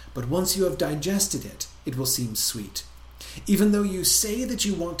taste, but once you have digested it, it will seem sweet. Even though you say that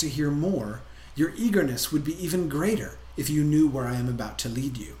you want to hear more, your eagerness would be even greater if you knew where I am about to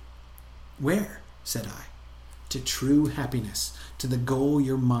lead you." "Where?" said I. "To true happiness, to the goal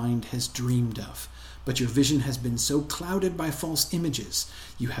your mind has dreamed of. But your vision has been so clouded by false images,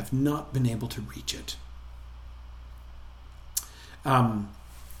 you have not been able to reach it."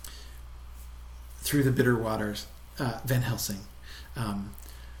 Through the bitter waters, Van Helsing.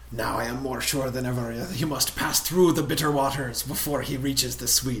 "Now I am more sure than ever he must pass through the bitter waters before he reaches the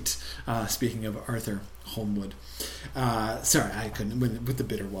sweet." Speaking of Arthur Holmwood. Sorry, I couldn't, with the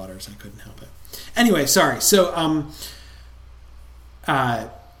bitter waters, I couldn't help it. Anyway, sorry. So,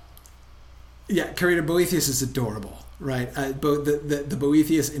 Carita, Boethius is adorable, right? The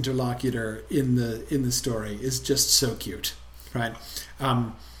Boethius interlocutor in the story is just so cute, right?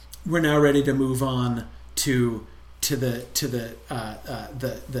 We're now ready to move on to the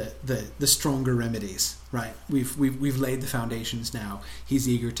stronger remedies, right? We've laid the foundations now. He's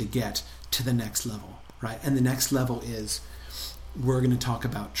eager to get to the next level, right? And the next level is we're going to talk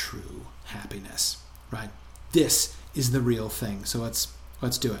about true happiness, right? This is the real thing. So let's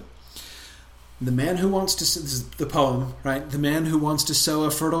do it. The man who wants to, this is the poem, right? The man who wants to sow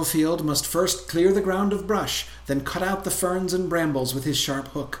a fertile field must first clear the ground of brush, then cut out the ferns and brambles with his sharp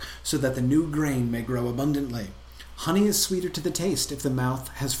hook, so that the new grain may grow abundantly. Honey is sweeter to the taste if the mouth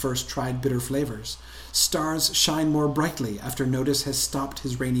has first tried bitter flavors. Stars shine more brightly after Notice has stopped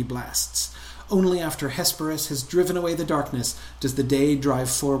his rainy blasts. Only after Hesperus has driven away the darkness does the day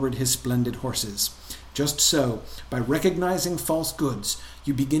drive forward his splendid horses. Just so, by recognizing false goods,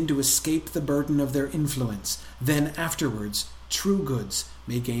 you begin to escape the burden of their influence. Then afterwards, true goods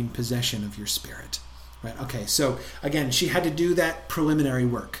may gain possession of your spirit. Right? Okay, so again, she had to do that preliminary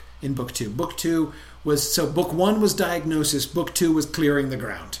work in book 2. Book 1 was diagnosis, book 2 was clearing the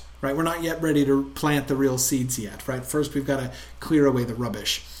ground. Right? We're not yet ready to plant the real seeds yet. Right? First, we've got to clear away the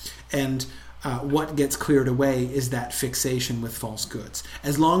rubbish. And what gets cleared away is that fixation with false goods.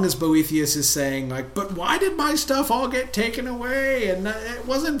 As long as Boethius is saying, like, but why did my stuff all get taken away? And it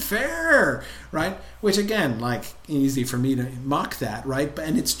wasn't fair, right? Which, again, like, easy for me to mock that, right?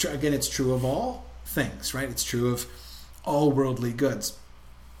 And it's true of all things, right? It's true of all worldly goods.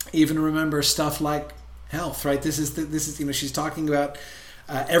 Even remember stuff like health, right? This is she's talking about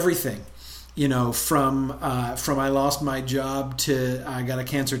everything. From I lost my job to I got a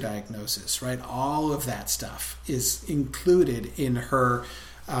cancer diagnosis, right? All of that stuff is included in her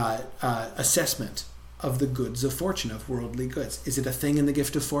assessment of the goods of fortune, of worldly goods. Is it a thing in the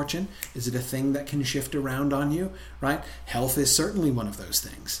gift of fortune? Is it a thing that can shift around on you, right? Health is certainly one of those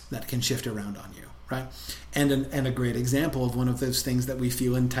things that can shift around on you, right? And a great example of one of those things that we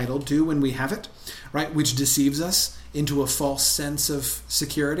feel entitled to when we have it, right? Which deceives us into a false sense of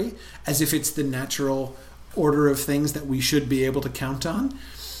security, as if it's the natural order of things that we should be able to count on.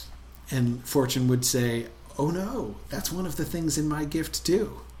 And fortune would say, oh no, that's one of the things in my gift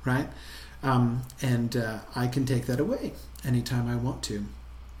too, right? And I can take that away anytime I want to.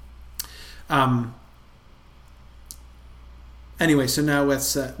 Anyway, so now let's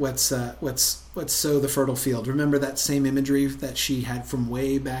sow the fertile field. Remember that same imagery that she had from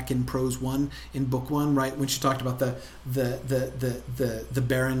way back in prose 1 in book 1, right? When she talked about the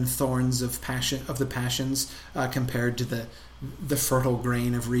barren thorns of passion, of the passions, compared to the fertile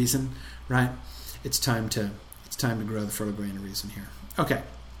grain of reason, right? It's time to grow the fertile grain of reason here. Okay.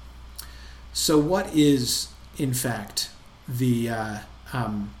 So what is, in fact, the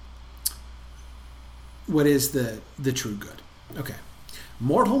true good? Okay.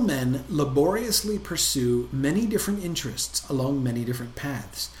 Mortal men laboriously pursue many different interests along many different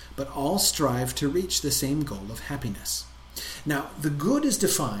paths, but all strive to reach the same goal of happiness. Now, the good is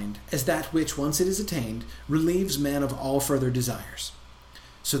defined as that which, once it is attained, relieves man of all further desires.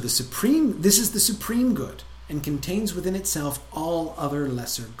 So this is the supreme good, and contains within itself all other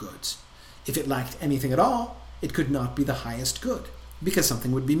lesser goods. If it lacked anything at all, it could not be the highest good, because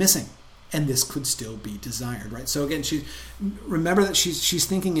something would be missing, and this could still be desired, right? So again, remember that she's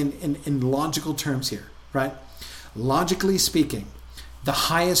thinking in logical terms here, right? Logically speaking, the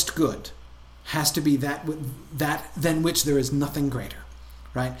highest good has to be that than which there is nothing greater,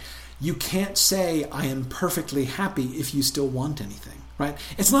 right? You can't say, I am perfectly happy if you still want anything, right?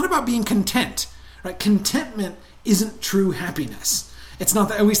 It's not about being content, right? Contentment isn't true happiness. It's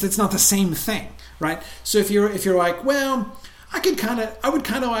not, at least it's not the same thing, right? So if you're like, well, I would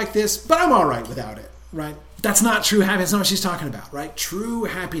kind of like this, but I'm all right without it, right? That's not true happiness. That's not what she's talking about, right? True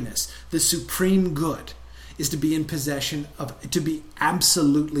happiness, the supreme good, is to be in possession of, to be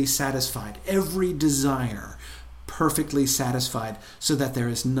absolutely satisfied, every desire perfectly satisfied, so that there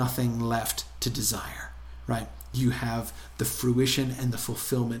is nothing left to desire, right? You have the fruition and the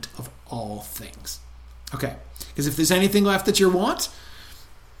fulfillment of all things. Okay, because if there's anything left that you want,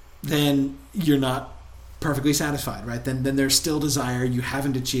 then you're not perfectly satisfied, right? Then there's still desire. You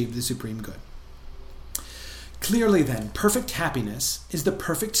haven't achieved the supreme good. Clearly then, perfect happiness is the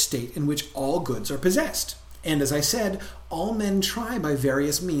perfect state in which all goods are possessed. And as I said, all men try by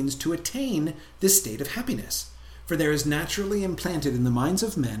various means to attain this state of happiness. For there is naturally implanted in the minds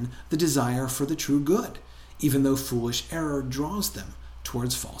of men the desire for the true good, even though foolish error draws them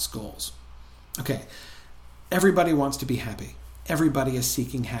towards false goals. Okay, everybody wants to be happy. Everybody is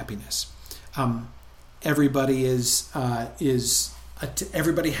seeking happiness. Everybody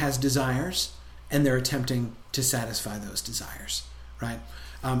everybody has desires, and they're attempting to satisfy those desires, right?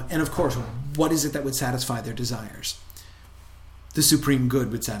 And of course, what is it that would satisfy their desires? The supreme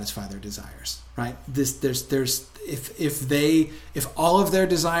good would satisfy their desires, right? If all of their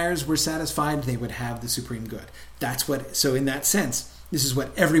desires were satisfied, they would have the supreme good. So in that sense, this is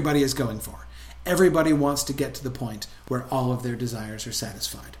what everybody is going for. Everybody wants to get to the point where all of their desires are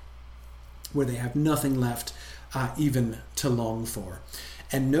satisfied, where they have nothing left even to long for.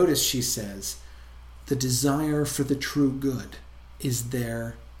 And notice she says, the desire for the true good is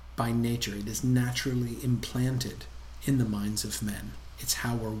there by nature. It is naturally implanted in the minds of men. It's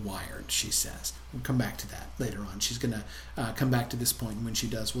how we're wired, she says. We'll come back to that later on. She's going to come back to this point, and when she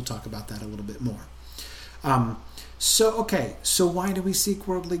does, we'll talk about that a little bit more. So why do we seek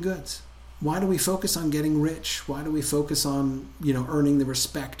worldly goods? Why do we focus on getting rich? Why do we focus on, earning the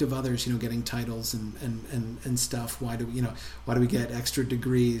respect of others, getting titles and stuff? Why do we get extra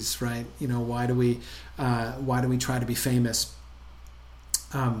degrees, right? Why do we try to be famous?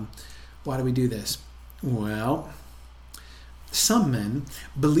 Why do we do this? Well, some men,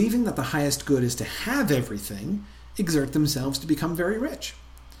 believing that the highest good is to have everything, exert themselves to become very rich.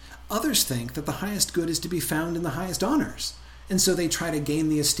 Others think that the highest good is to be found in the highest honors, and so they try to gain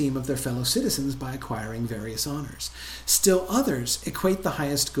the esteem of their fellow citizens by acquiring various honors. Still others equate the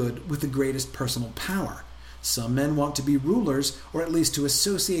highest good with the greatest personal power. Some men want to be rulers, or at least to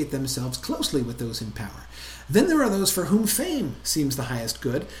associate themselves closely with those in power. Then there are those for whom fame seems the highest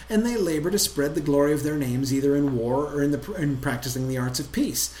good, and they labor to spread the glory of their names either in war or in practicing the arts of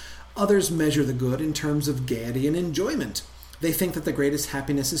peace. Others measure the good in terms of gaiety and enjoyment. They think that the greatest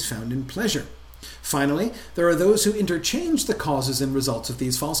happiness is found in pleasure. Finally, there are those who interchange the causes and results of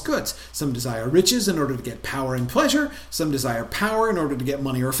these false goods. Some desire riches in order to get power and pleasure. Some desire power in order to get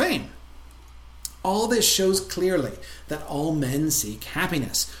money or fame. All this shows clearly that all men seek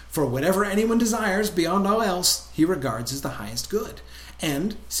happiness, for whatever anyone desires beyond all else, he regards as the highest good.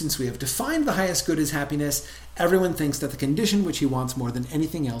 And, since we have defined the highest good as happiness, everyone thinks that the condition which he wants more than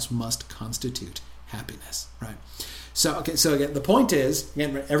anything else must constitute happiness, right? So again, the point is,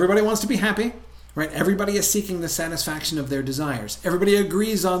 again, everybody wants to be happy, right? Everybody is seeking the satisfaction of their desires. Everybody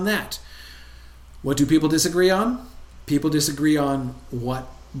agrees on that. What do people disagree on? People disagree on what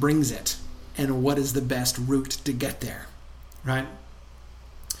brings it and what is the best route to get there, right?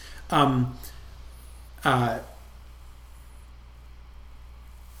 And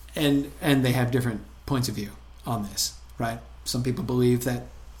they have different points of view on this, right? Some people believe that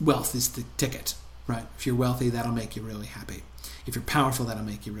wealth is the ticket, right? If you're wealthy, that'll make you really happy. If you're powerful, that'll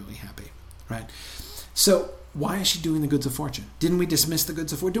make you really happy, right? So why is she doing the goods of fortune? Didn't we dismiss the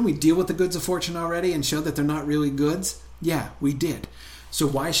goods of fortune? Didn't we deal with the goods of fortune already and show that they're not really goods? Yeah, we did. So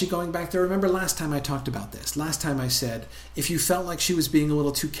why is she going back there? Remember last time I talked about this. Last time I said, if you felt like she was being a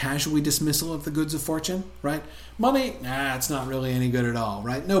little too casually dismissal of the goods of fortune, right? Money, it's not really any good at all,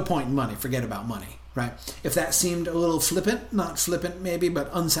 right? No point in money. Forget about money, right? If that seemed a little flippant, not flippant maybe, but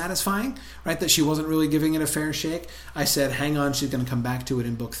unsatisfying, right? That she wasn't really giving it a fair shake, I said, hang on, she's going to come back to it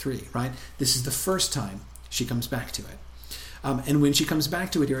in book 3, right? This is the first time she comes back to it. And when she comes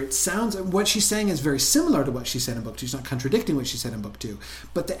back to it here, it sounds, what she's saying is very similar to what she said in book 2. She's not contradicting what she said in book 2.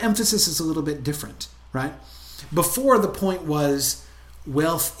 But the emphasis is a little bit different, right? Before, the point was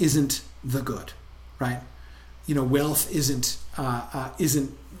wealth isn't the good, right? You know, wealth isn't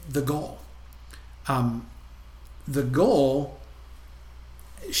the goal. The goal,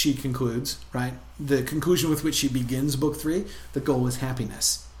 she concludes, right? The conclusion with which she begins book 3, the goal is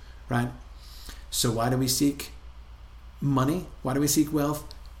happiness, right? So why do we seek money? Why do we seek wealth?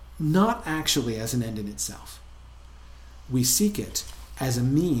 Not actually as an end in itself. We seek it as a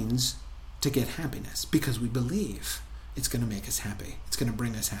means to get happiness because we believe it's going to make us happy. It's going to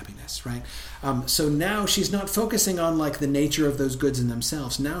bring us happiness, right? So now she's not focusing on like the nature of those goods in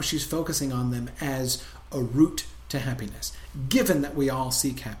themselves. Now she's focusing on them as a route to happiness. Given that we all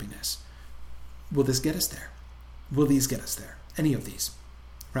seek happiness, will this get us there? Will these get us there? Any of these,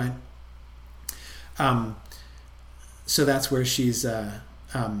 right? So that's where she's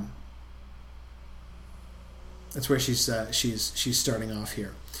she's starting off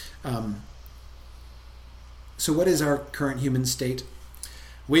here. So what is our current human state?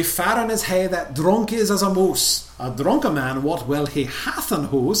 We fatten as he that drunk is as a moose. A drunken man, what well he hath an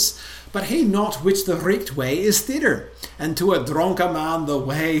hoose, but he not which the richt way is thither. And to a drunken man the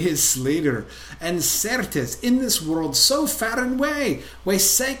way is slither. And certes, in this world so far and way, we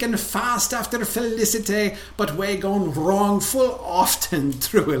seeken fast after felicity, but we gone wrong full often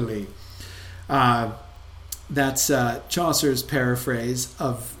truly. That's Chaucer's paraphrase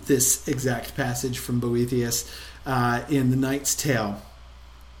of this exact passage from Boethius in The Knight's Tale.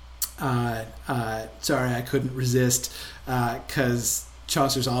 Sorry, I couldn't resist because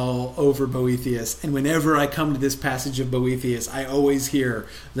Chaucer's all over Boethius, and whenever I come to this passage of Boethius, I always hear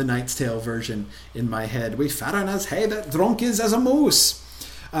the Knight's Tale version in my head. We fatten as he that drunk is as a moose.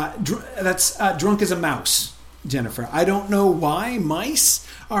 That's drunk as a mouse, Jennifer. I don't know why mice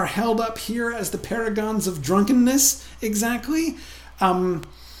are held up here as the paragons of drunkenness exactly.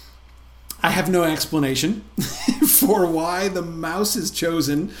 I have no explanation for why the mouse is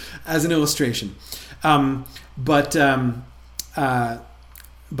chosen as an illustration. But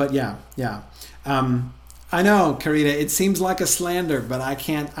yeah. I know, Carita, it seems like a slander, but I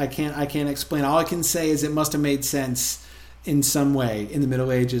can't explain. All I can say is it must have made sense in some way in the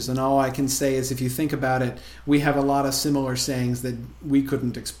Middle Ages, and all I can say is if you think about it, we have a lot of similar sayings that we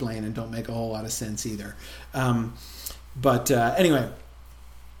couldn't explain and don't make a whole lot of sense either. Anyway,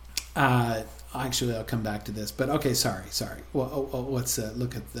 actually I'll come back to this, but okay, sorry. Well, let's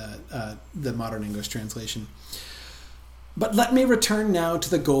look at the modern English translation. But let me return now to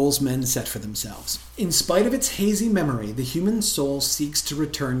the goals men set for themselves. In spite of its hazy memory, the human soul seeks to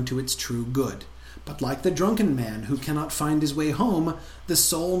return to its true good. But like the drunken man who cannot find his way home, the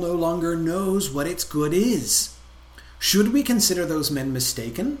soul no longer knows what its good is. Should we consider those men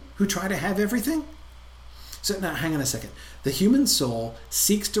mistaken who try to have everything? So now, hang on a second. The human soul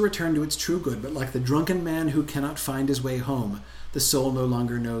seeks to return to its true good, but like the drunken man who cannot find his way home, the soul no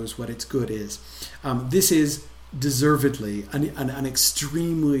longer knows what its good is. This is deservedly an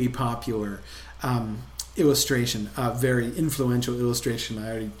extremely popular illustration, a very influential illustration. I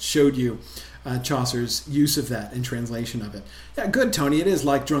already showed you Chaucer's use of that and translation of it. Yeah, good, Tony. It is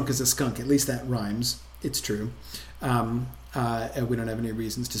like drunk as a skunk. At least that rhymes. It's true. We don't have any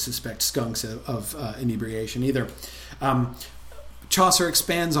reasons to suspect skunks of inebriation either. Chaucer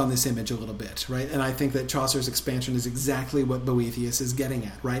expands on this image a little bit, right? And I think that Chaucer's expansion is exactly what Boethius is getting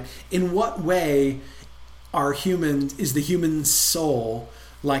at, right? In what way is the human soul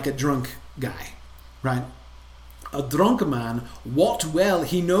like a drunk guy, right? A drunk man, what well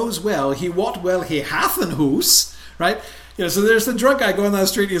he knows well, what well he hath an hoose, right? So there's the drunk guy going down the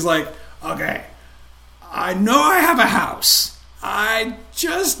street, he's like, okay, I know I have a house. I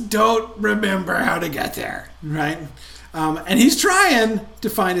just don't remember how to get there, right? And he's trying to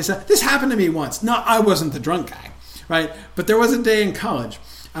find his house. This happened to me once. No, I wasn't the drunk guy, right? But there was a day in college.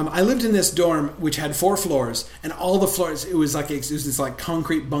 I lived in this dorm which had 4 floors, and all the floors, it was this like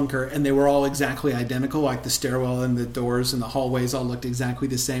concrete bunker, and they were all exactly identical, like the stairwell and the doors and the hallways all looked exactly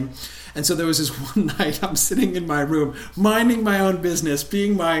the same. And so there was this one night, I'm sitting in my room, minding my own business,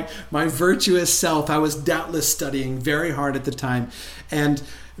 being my virtuous self. I was doubtless studying very hard at the time, and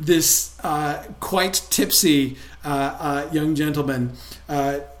this quite tipsy young gentleman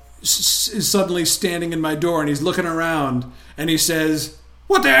is suddenly standing in my door, and he's looking around, and he says,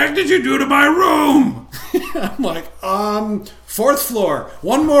 "What the heck did you do to my room?" I'm like, 4th floor.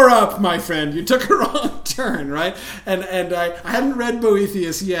 One more up, my friend. You took a wrong turn, right? And I hadn't read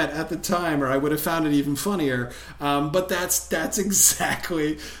Boethius yet at the time, or I would have found it even funnier. But that's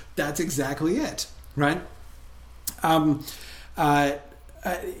exactly it, right?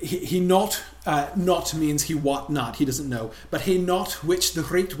 He not means he wot not, he doesn't know, but he not which the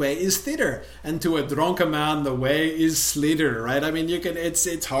right way is thither, and to a drunken man the way is slitter, right? I mean,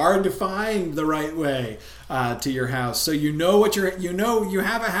 it's hard to find the right way to your house. So you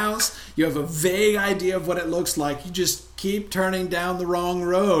have a house, you have a vague idea of what it looks like, you just keep turning down the wrong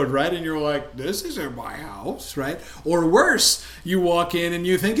road, right? And you're like, this isn't my house, right? Or worse, you walk in and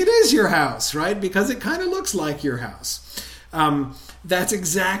you think it is your house, right? Because it kind of looks like your house. That's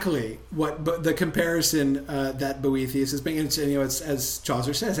exactly what the comparison that Boethius is making. It's as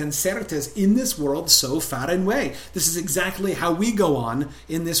Chaucer says, "And certes in this world so far and way." This is exactly how we go on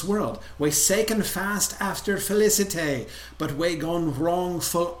in this world. We seeken fast after felicity, but we gone wrong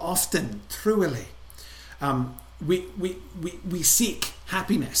full often, truly. We seek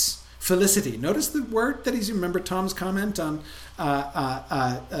happiness, felicity. Notice the word that remember Tom's comment on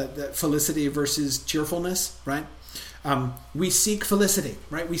felicity versus cheerfulness, right? We seek felicity,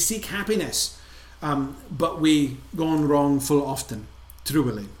 right? We seek happiness, but we gone wrong full often,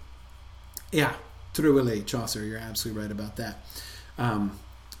 truly. Yeah, truly, Chaucer, you're absolutely right about that.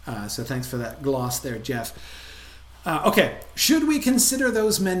 So thanks for that gloss there, Jeff. Okay, should we consider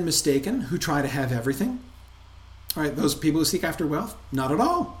those men mistaken who try to have everything? All right, those people who seek after wealth? Not at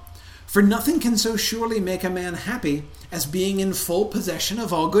all. For nothing can so surely make a man happy as being in full possession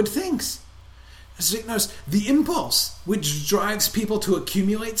of all good things. So notice, the impulse which drives people to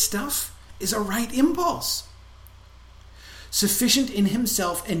accumulate stuff is a right impulse. Sufficient in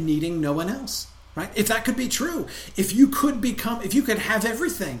himself and needing no one else, right? If that could be true, if you could have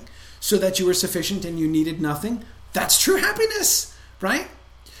everything so that you were sufficient and you needed nothing, that's true happiness, right?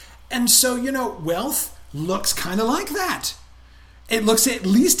 And so, wealth looks kind of like that. It looks at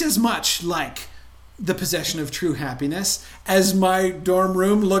least as much like the possession of true happiness as my dorm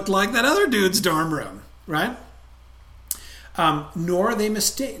room looked like that other dude's dorm room, right? Nor are they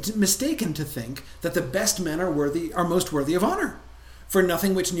mistaken to think that the best men are most worthy of honor. For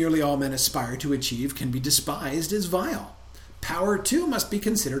nothing which nearly all men aspire to achieve can be despised as vile. Power, too, must be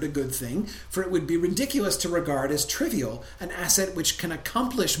considered a good thing, for it would be ridiculous to regard as trivial an asset which can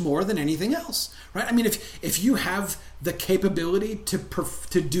accomplish more than anything else, right? I mean, if you have the capability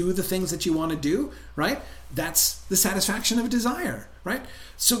to do the things that you want to do, right, that's the satisfaction of desire, right?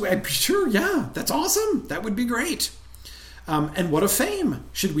 So sure, yeah, that's awesome. That would be great. And what of fame?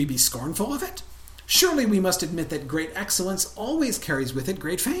 Should we be scornful of it? Surely we must admit that great excellence always carries with it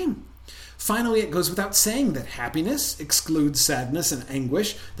great fame. Finally, it goes without saying that happiness excludes sadness and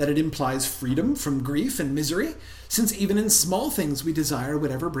anguish, that it implies freedom from grief and misery, since even in small things we desire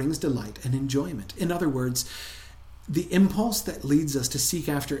whatever brings delight and enjoyment. In other words, the impulse that leads us to seek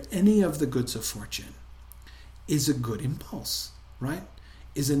after any of the goods of fortune is a good impulse, right?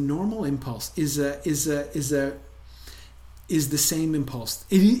 Is a normal impulse, is the same impulse.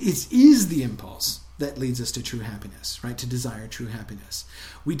 It is the impulse that leads us to true happiness, right? To desire true happiness.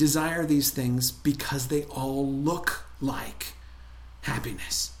 We desire these things because they all look like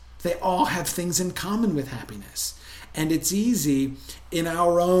happiness. They all have things in common with happiness. And it's easy in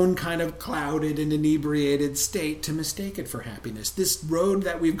our own kind of clouded and inebriated state to mistake it for happiness. This road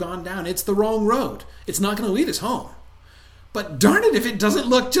that we've gone down, it's the wrong road. It's not going to lead us home. But darn it if it doesn't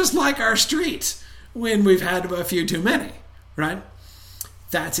look just like our street when we've had a few too many, right?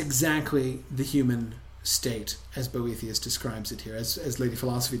 That's exactly the human state as Boethius describes it here, as Lady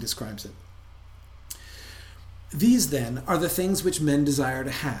Philosophy describes it. These, then, are the things which men desire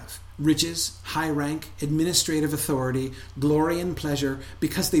to have: riches, high rank, administrative authority, glory and pleasure,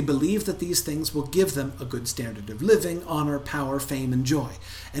 because they believe that these things will give them a good standard of living, honor, power, fame, and joy.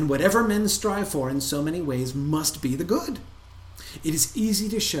 And whatever men strive for in so many ways must be the good. It is easy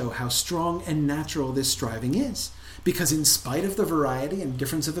to show how strong and natural this striving is, because in spite of the variety and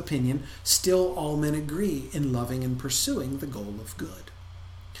difference of opinion, still all men agree in loving and pursuing the goal of good.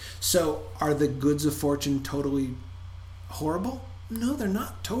 So, are the goods of fortune totally horrible? No, they're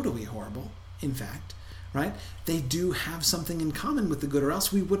not totally horrible, in fact, right? They do have something in common with the good, or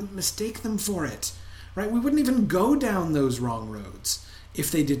else we wouldn't mistake them for it, right? We wouldn't even go down those wrong roads if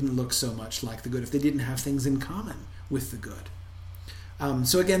they didn't look so much like the good, if they didn't have things in common with the good.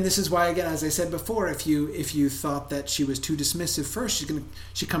 So again, this is why, again, as I said before, if you thought that she was too dismissive first,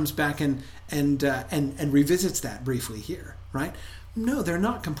 she comes back and revisits that briefly here, right? No, they're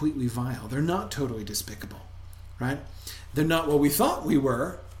not completely vile. They're not totally despicable, right? They're not what we thought we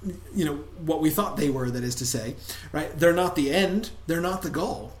were, what we thought they were, that is to say, right? They're not the end. They're not the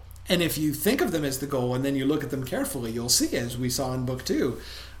goal. And if you think of them as the goal and then you look at them carefully, you'll see, as we saw in Book 2,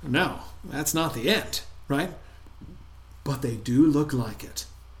 no, that's not the end, right? But they do look like it,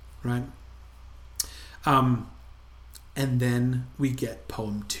 right? And then we get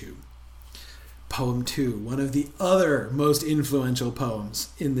Poem 2. Poem 2, one of the other most influential poems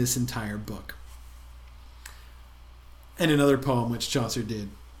in this entire book. And another poem which Chaucer did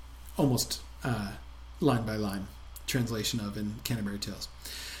almost line by line translation of in Canterbury Tales.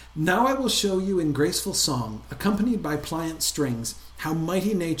 Now I will show you in graceful song, accompanied by pliant strings, how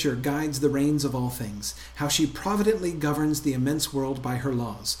mighty nature guides the reins of all things, how she providently governs the immense world by her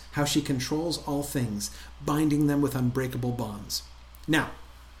laws, how she controls all things, binding them with unbreakable bonds. Now,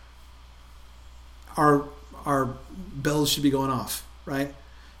 our bells should be going off, right?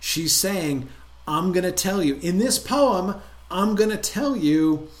 She's saying, I'm going to tell you, in this poem, I'm going to tell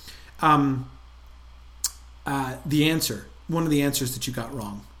you the answer, one of the answers that you got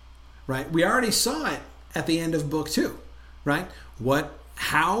wrong, right? We already saw it at the end of Book 2, right?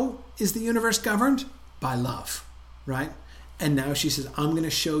 How is the universe governed? By love, right? And now she says, I'm going to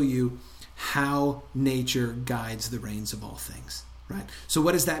show you how nature guides the reins of all things, right? So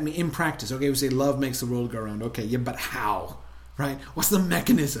what does that mean in practice? Okay, we say love makes the world go round. Okay, yeah, but how, right? What's the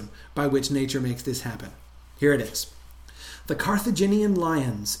mechanism by which nature makes this happen? Here it is. The Carthaginian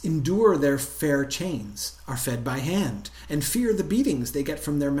lions endure their fair chains, are fed by hand, and fear the beatings they get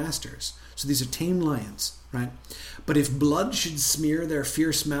from their masters. So these are tame lions, right? But if blood should smear their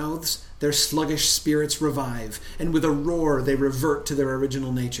fierce mouths, their sluggish spirits revive, and with a roar they revert to their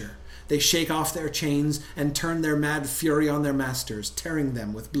original nature. They shake off their chains and turn their mad fury on their masters, tearing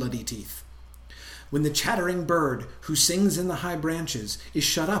them with bloody teeth. When the chattering bird, who sings in the high branches, is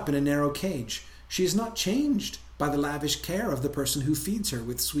shut up in a narrow cage, she is not changed by the lavish care of the person who feeds her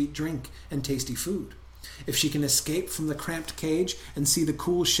with sweet drink and tasty food. If she can escape from the cramped cage and see the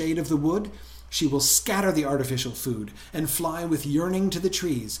cool shade of the wood, she will scatter the artificial food and fly with yearning to the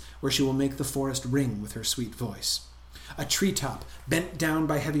trees, where she will make the forest ring with her sweet voice. A treetop, bent down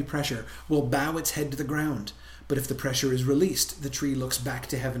by heavy pressure, will bow its head to the ground, but if the pressure is released, the tree looks back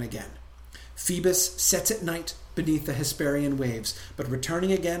to heaven again. Phoebus sets at night beneath the Hesperian waves, but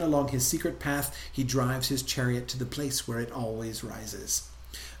returning again along his secret path, he drives his chariot to the place where it always rises.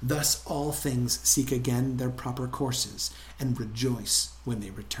 Thus all things seek again their proper courses and rejoice when they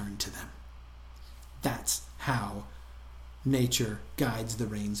return to them. That's how nature guides the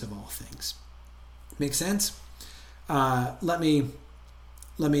reins of all things. Make sense? Let me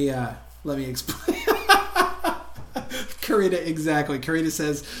explain. Carita, exactly. Carita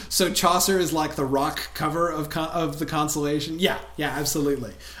says, so Chaucer is like the rock cover of the Consolation. Yeah,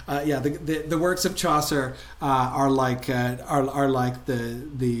 absolutely. The works of Chaucer are like the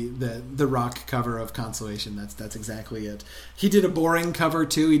rock cover of Consolation. That's exactly it. He did a boring cover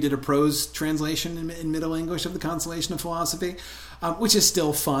too. He did a prose translation in Middle English of the Consolation of Philosophy, which is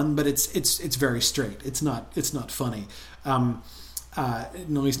still fun, but it's very straight. It's not funny. At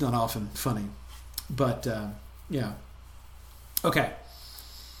least not often funny. But yeah. Okay.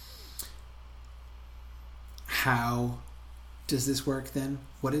 How does this work then?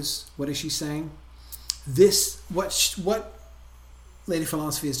 What is she saying? What Lady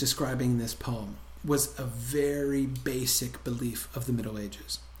Philosophy is describing in this poem was a very basic belief of the Middle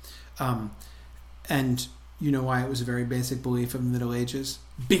Ages. And you know why it was a very basic belief of the Middle Ages?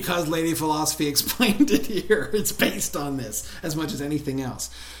 Because Lady Philosophy explained it here. It's based on this as much as anything else.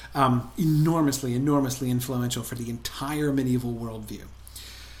 Enormously influential for the entire medieval worldview.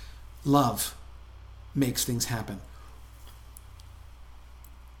 Love makes things happen.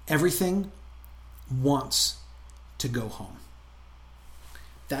 Everything wants to go home.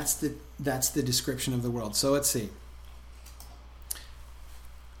 That's the description of the world. So let's see.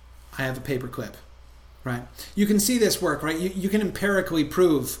 I have a paper clip, right? You can see this work, right? You can empirically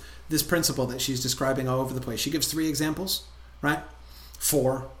prove this principle that she's describing all over the place. She gives 3 examples, right?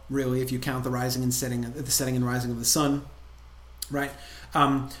 4, really, if you count the rising and setting, the setting and rising of the sun, right?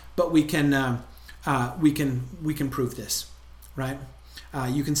 But we can prove this, right?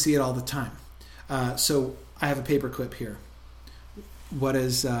 You can see it all the time. So I have a paper clip here. What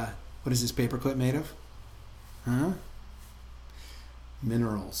is this paper clip made of? Huh?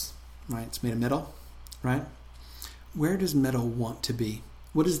 Minerals, right? It's made of metal, right? Where does metal want to be?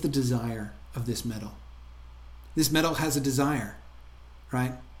 What is the desire of this metal? This metal has a desire,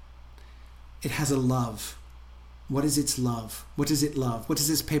 right? It has a love. What is its love? What does it love? What does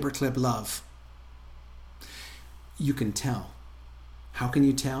this paper clip love? You can tell. How can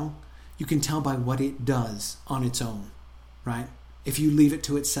you tell? You can tell by what it does on its own, right? If you leave it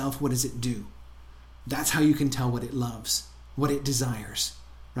to itself, what does it do? That's how you can tell what it loves, what it desires,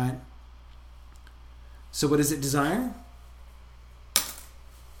 right? So what does it desire?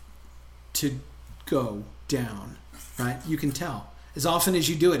 To go down, right? You can tell. As often as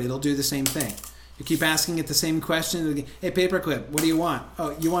you do it, it'll do the same thing. You keep asking it the same question. Hey, paperclip, what do you want?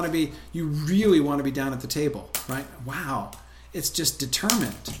 Oh, you really want to be down at the table, right? Wow. It's just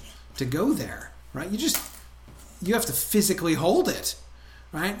determined to go there, right? You have to physically hold it,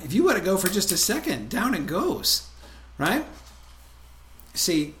 right? If you let it go for just a second, down it goes, right?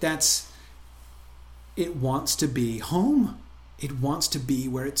 See, it wants to be home. It wants to be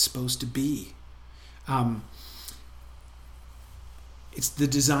where it's supposed to be. It's the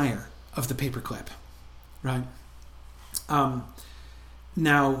desire of the paperclip, right?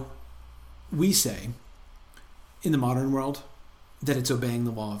 Now, we say in the modern world that it's obeying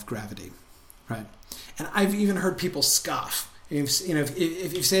the law of gravity, right? And I've even heard people scoff. If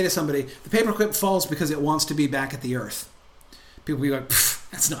you say to somebody, the paperclip falls because it wants to be back at the earth, people will be like,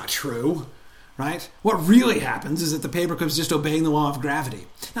 that's not true, right? What really happens is that the paperclip is just obeying the law of gravity.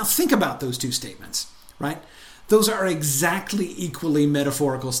 Now think about those 2 statements, right? Those are exactly equally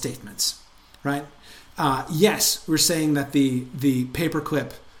metaphorical statements, right? Yes, we're saying that the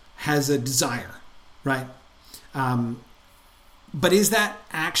paperclip has a desire, right? But does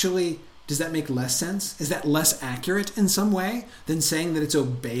that make less sense? Is that less accurate in some way than saying that it's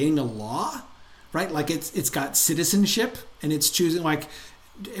obeying a law, right? Like it's got citizenship and it's choosing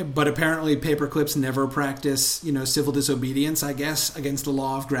but apparently paperclips never practice, civil disobedience, I guess, against the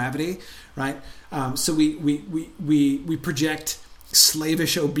law of gravity, right? So we project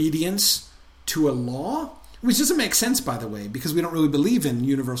slavish obedience to a law, which doesn't make sense, by the way, because we don't really believe in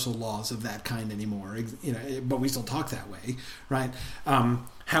universal laws of that kind anymore, but we still talk that way, right?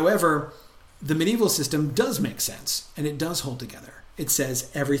 However, the medieval system does make sense, and it does hold together. It says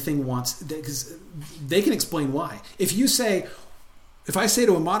everything wants, because they can explain why. If I say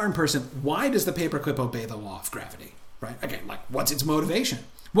to a modern person, why does the paperclip obey the law of gravity, right? Again, what's its motivation?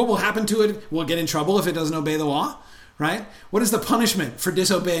 What will happen to it? Will it get in trouble if it doesn't obey the law, right? What is the punishment for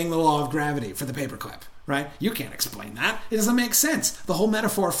disobeying the law of gravity for the paperclip, right? You can't explain that. It doesn't make sense. The whole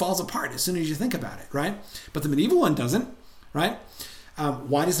metaphor falls apart as soon as you think about it, right? But the medieval one doesn't, right?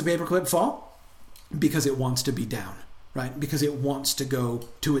 Why does the paperclip fall? Because it wants to be down, right? Because it wants to go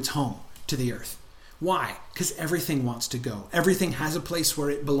to its home, to the earth. Why? Because everything wants to go. Everything has a place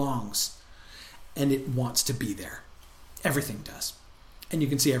where it belongs, and it wants to be there. Everything does. And you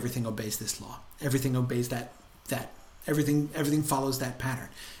can see everything obeys this law. Everything obeys that everything follows that pattern.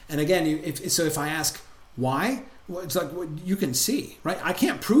 And again, if I ask why, well, it's you can see, right? I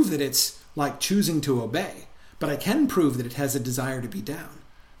can't prove that it's like choosing to obey, but I can prove that it has a desire to be down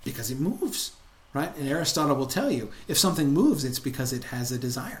because it moves, right? And Aristotle will tell you, if something moves, it's because it has a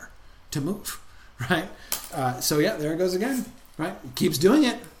desire to move, right? So yeah, there it goes again, right? It keeps doing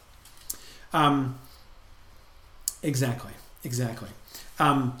it. Exactly.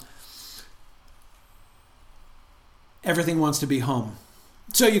 Everything wants to be home.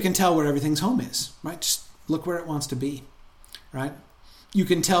 So you can tell where everything's home is, right? Just look where it wants to be, right? You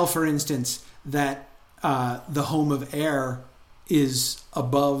can tell, for instance, that the home of air is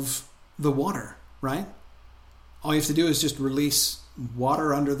above the water, right? All you have to do is just release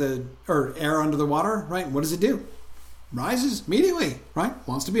air under the water, right? What does it do? Rises immediately, right?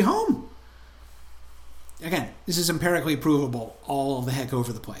 Wants to be home. Again, this is empirically provable all the heck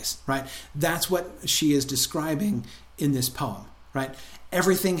over the place, right? That's what she is describing in this poem, right?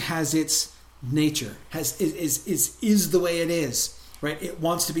 Everything has its nature, is the way it is, right? It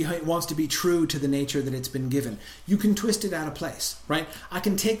wants to be true to the nature that it's been given. You can twist it out of place, right? I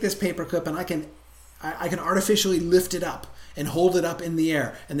can take this paperclip and I can artificially lift it up and hold it up in the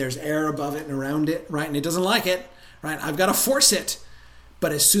air, and there's air above it and around it, right? And it doesn't like it, right? I've got to force it,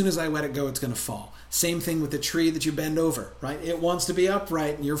 but as soon as I let it go, it's going to fall. Same thing with the tree that you bend over, right? It wants to be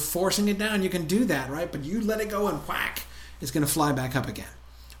upright, and you're forcing it down. You can do that, right? But you let it go, and whack, it's going to fly back up again,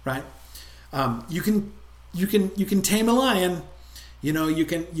 right? You can tame a lion. You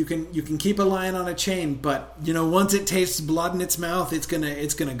can keep a lion on a chain, but once it tastes blood in its mouth, it's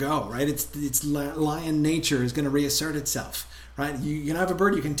gonna go, right? Its lion nature is gonna reassert itself, right? You can have a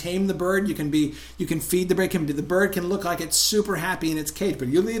bird, you can tame the bird, you can feed the bird. The bird can look like it's super happy in its cage, but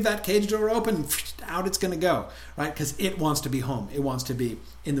you leave that cage door open, out it's gonna go, right? Because it wants to be home, it wants to be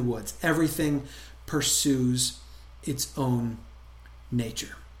in the woods. Everything pursues its own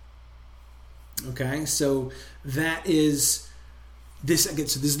nature. Okay, so that is. This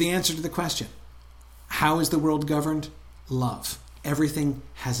is the answer to the question. How is the world governed? Love. Everything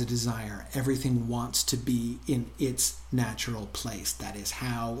has a desire. Everything wants to be in its natural place. That is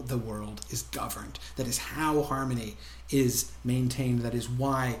how the world is governed. That is how harmony is maintained. That is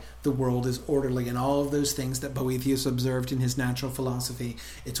why the world is orderly. And all of those things that Boethius observed in his natural philosophy,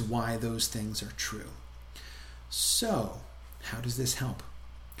 it's why those things are true. So, how does this help?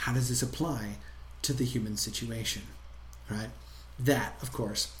 How does this apply to the human situation? Right? That, of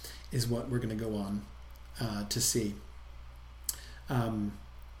course, is what we're going to go on to see. Okay,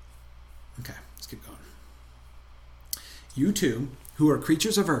 let's keep going. You too, who are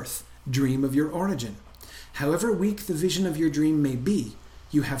creatures of earth, dream of your origin. However weak the vision of your dream may be,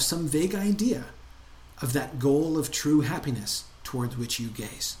 you have some vague idea of that goal of true happiness towards which you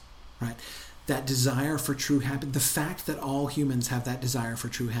gaze. Right? That desire for true happiness, the fact that all humans have that desire for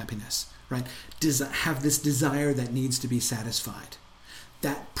true happiness, right? Have this desire that needs to be satisfied.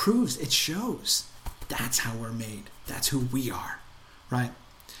 That proves, it shows, that's how we're made. That's who we are, right?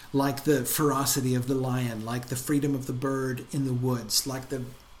 Like the ferocity of the lion, like the freedom of the bird in the woods, like the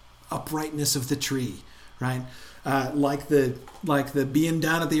uprightness of the tree, right? Like the being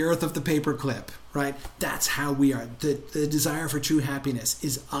down at the earth of the paperclip, right? That's how we are. The desire for true happiness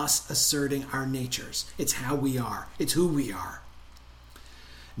is us asserting our natures. It's how we are. It's who we are.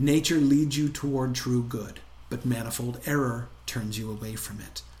 Nature leads you toward true good, but manifold error turns you away from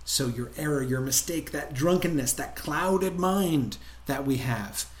it. So your error, your mistake, that drunkenness, that clouded mind that we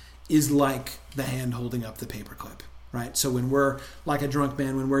have is like the hand holding up the paperclip, right? So when we're like a drunk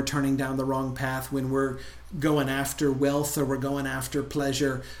man, when we're turning down the wrong path, when we're going after wealth or we're going after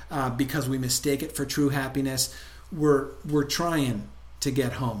pleasure because we mistake it for true happiness, we're trying to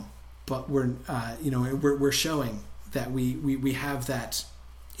get home, but we're showing that we have that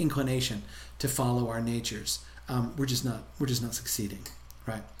inclination to follow our natures. We're just not succeeding,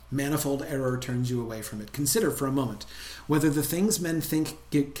 right? Manifold error turns you away from it. Consider for a moment whether the things men think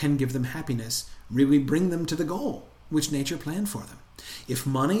can give them happiness really bring them to the goal which nature planned for them. If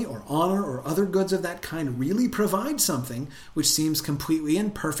money or honor or other goods of that kind really provide something which seems completely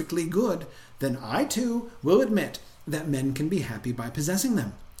and perfectly good, then I too will admit that men can be happy by possessing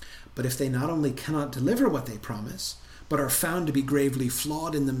them. But if they not only cannot deliver what they promise, but are found to be gravely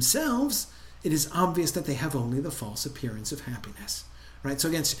flawed in themselves, it is obvious that they have only the false appearance of happiness. Right? So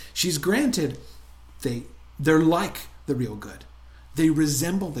again, she's granted they're like the real good. They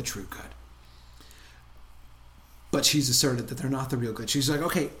resemble the true good. But she's asserted that they're not the real good. She's like,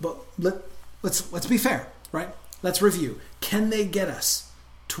 okay, but let's be fair, right? Let's review. Can they get us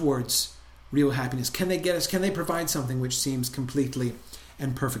towards real happiness? Can they provide something which seems completely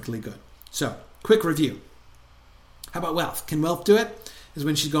and perfectly good? So, quick review. How about wealth? Can wealth do it? Is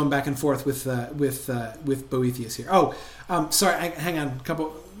when she's going back and forth with Boethius here. Sorry, hang on.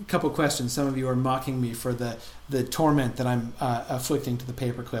 Couple questions. Some of you are mocking me for the torment that I'm afflicting to the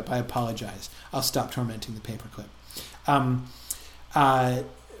paperclip. I apologize. I'll stop tormenting the paperclip.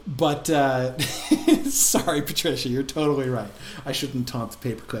 Sorry, Patricia, you're totally right. I shouldn't taunt the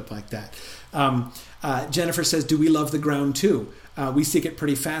paperclip like that. Jennifer says, do we love the ground too? We seek it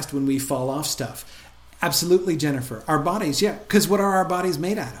pretty fast when we fall off stuff. Absolutely, Jennifer. Our bodies, yeah. Because what are our bodies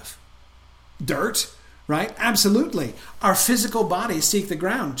made out of? Dirt, right? Absolutely. Our physical bodies seek the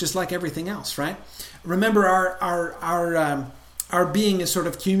ground, just like everything else, right? Remember, our being is sort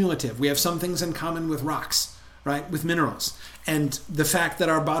of cumulative. We have some things in common with rocks, right? With minerals. And the fact that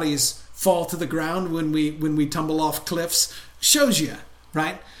our bodies fall to the ground when we tumble off cliffs shows you,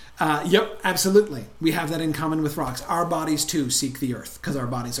 right? Yep, absolutely. We have that in common with rocks. Our bodies too seek the earth because our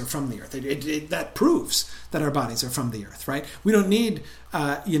bodies are from the earth. That proves that our bodies are from the earth, right? We don't need,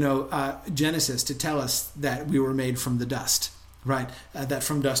 Genesis to tell us that we were made from the dust, right? That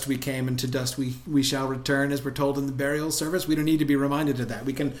from dust we came and to dust we shall return, as we're told in the burial service. We don't need to be reminded of that.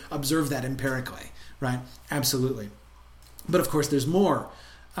 We can observe that empirically, right? Absolutely. But of course, there's more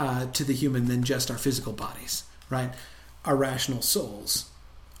to the human than just our physical bodies, right? Our rational souls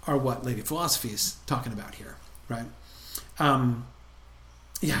are what Lady Philosophy is talking about here, right?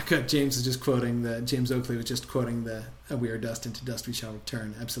 Yeah, good. James Oakley was just quoting the "We are dust, and to dust we shall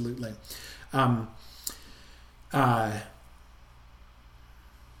return." Absolutely.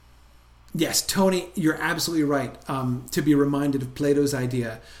 Yes, Tony, you're absolutely right. To be reminded of Plato's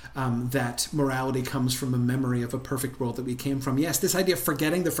idea that morality comes from a memory of a perfect world that we came from. Yes, this idea of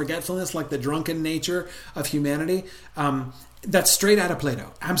forgetting, the forgetfulness, like the drunken nature of humanity, that's straight out of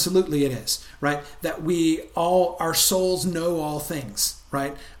Plato. Absolutely it is, right? That our souls know all things,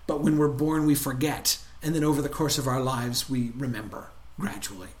 right? But when we're born, we forget. And then over the course of our lives, we remember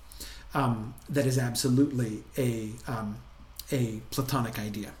gradually. That is absolutely a Platonic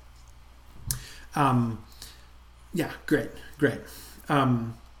idea. Yeah, great. Good.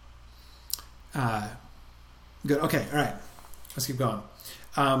 Okay, all right. Let's keep going.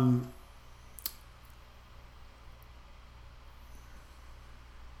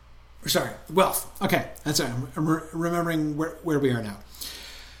 Sorry, wealth. Okay, that's right. I'm remembering where we are now.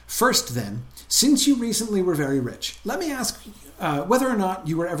 First, then, since you recently were very rich, let me ask whether or not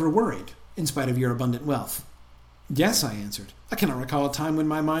you were ever worried in spite of your abundant wealth. Yes, I answered. I cannot recall a time when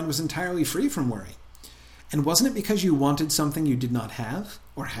my mind was entirely free from worry. And wasn't it because you wanted something you did not have,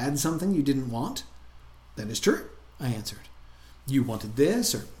 or had something you didn't want? That is true, I answered. You wanted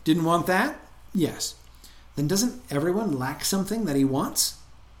this, or didn't want that? Yes. Then doesn't everyone lack something that he wants?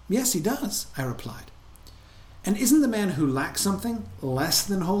 Yes, he does, I replied. And isn't the man who lacks something less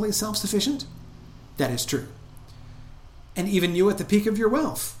than wholly self-sufficient? That is true. And even you at the peak of your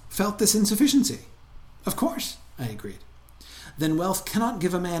wealth felt this insufficiency? Of course, I agreed. Then wealth cannot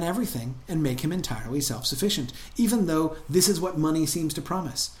give a man everything and make him entirely self-sufficient, even though this is what money seems to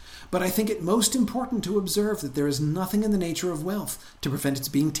promise. But I think it most important to observe that there is nothing in the nature of wealth to prevent its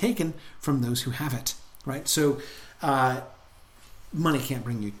being taken from those who have it. Right? So, money can't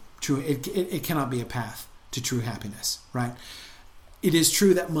bring you true. It cannot be a path to true happiness. Right? It is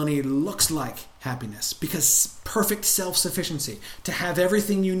true that money looks like happiness because perfect self-sufficiency, to have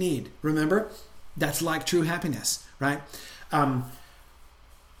everything you need. Remember, that's like true happiness. Right?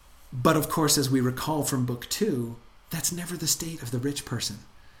 But of course, as we recall from Book 2, that's never the state of the rich person.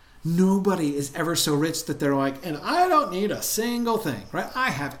 Nobody is ever so rich that they're like, and I don't need a single thing, right? I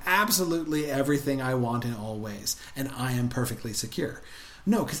have absolutely everything I want in all ways, and I am perfectly secure.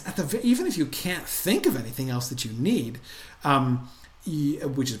 No, because even if you can't think of anything else that you need,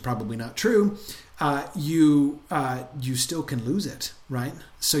 which is probably not true, you still can lose it, right?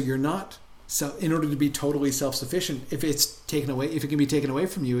 So you're not. So in order to be totally self-sufficient, if it can be taken away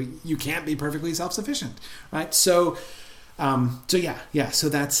from you, you can't be perfectly self-sufficient, right? So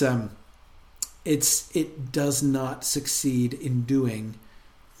that's it does not succeed in doing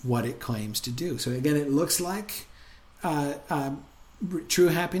what it claims to do. So again, it looks like true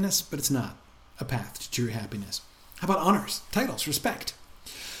happiness, but it's not a path to true happiness. How about honors, titles, respect?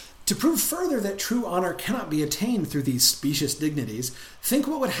 To prove further that true honor cannot be attained through these specious dignities, think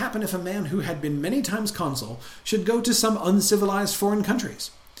what would happen if a man who had been many times consul should go to some uncivilized foreign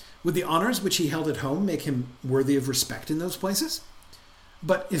countries. Would the honors which he held at home make him worthy of respect in those places?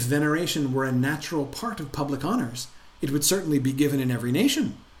 But if veneration were a natural part of public honors, it would certainly be given in every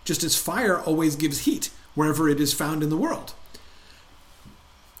nation, just as fire always gives heat wherever it is found in the world.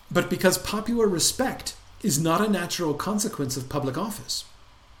 But because popular respect is not a natural consequence of public office,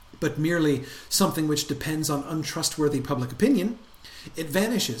 but merely something which depends on untrustworthy public opinion, it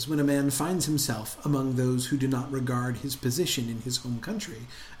vanishes when a man finds himself among those who do not regard his position in his home country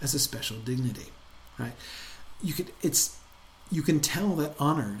as a special dignity. Right? You can tell that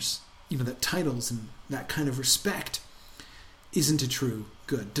honors, that titles and that kind of respect isn't a true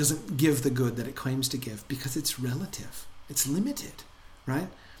good, doesn't give the good that it claims to give because it's relative, it's limited, right?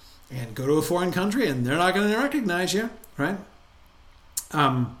 And go to a foreign country and they're not going to recognize you, right?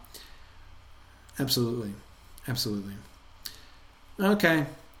 Absolutely. Okay,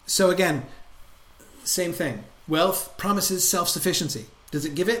 so again, same thing. Wealth promises self-sufficiency. Does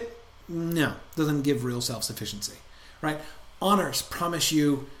it give it? No, doesn't give real self-sufficiency, right? Honors promise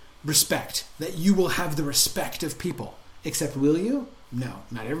you respect, that you will have the respect of people. Except will you? No,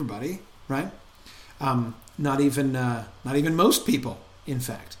 not everybody, right? Not even most people, in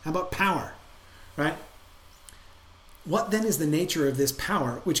fact. How about power, right? What then is the nature of this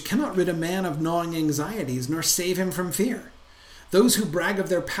power which cannot rid a man of gnawing anxieties nor save him from fear? Those who brag of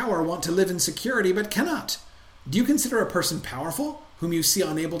their power want to live in security but cannot. Do you consider a person powerful whom you see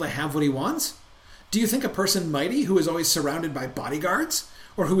unable to have what he wants? Do you think a person mighty who is always surrounded by bodyguards,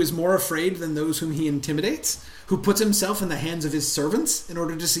 or who is more afraid than those whom he intimidates, who puts himself in the hands of his servants in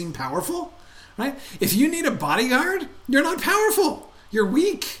order to seem powerful? Right? If you need a bodyguard, you're not powerful. You're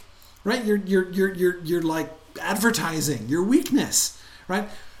weak, right? You're like advertising your weakness, right?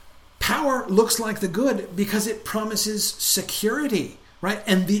 Power looks like the good because it promises security, right?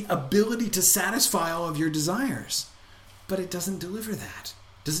 And the ability to satisfy all of your desires. But it doesn't deliver that.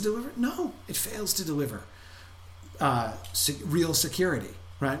 Does it deliver? No, it fails to deliver real security,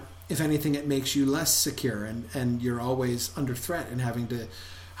 right? If anything, it makes you less secure and you're always under threat and having to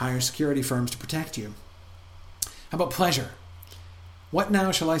hire security firms to protect you. How about pleasure? What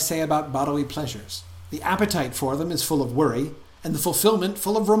now shall I say about bodily pleasures? The appetite for them is full of worry, and the fulfillment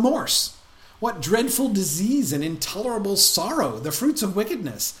full of remorse. What dreadful disease and intolerable sorrow, the fruits of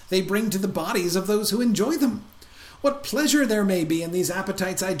wickedness, they bring to the bodies of those who enjoy them. What pleasure there may be in these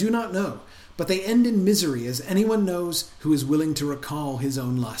appetites I do not know, but they end in misery, as anyone knows who is willing to recall his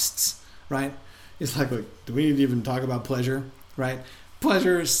own lusts, right? It's like, do we need to even talk about pleasure, right?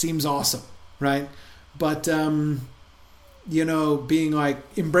 Pleasure seems awesome, right? But, being like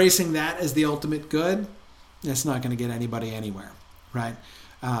embracing that as the ultimate good, that's not going to get anybody anywhere, right?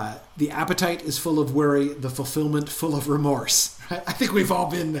 The appetite is full of worry, the fulfillment full of remorse. Right? I think we've all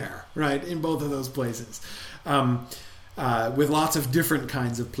been there, right? In both of those places. With lots of different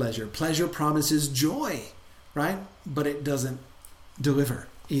kinds of pleasure. Pleasure promises joy, right? But it doesn't deliver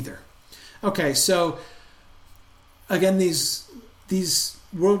either. Okay, so again, these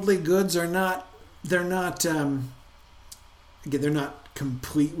worldly goods are not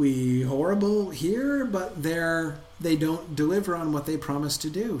completely horrible here, but they don't deliver on what they promise to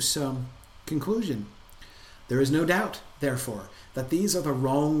do. So, conclusion. There is no doubt, therefore, that these are the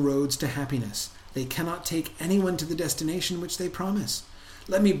wrong roads to happiness. They cannot take anyone to the destination which they promise.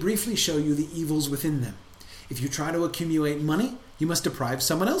 Let me briefly show you the evils within them. If you try to accumulate money, you must deprive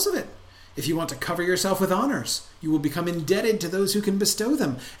someone else of it. If you want to cover yourself with honors, you will become indebted to those who can bestow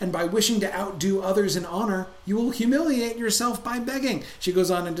them, and by wishing to outdo others in honor, you will humiliate yourself by begging. She goes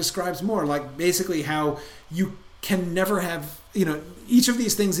on and describes more, like basically how you can never have, each of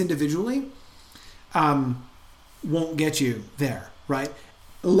these things individually won't get you there, right?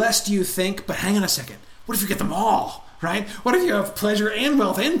 Lest you think, but hang on a second, what if you get them all, right? What if you have pleasure and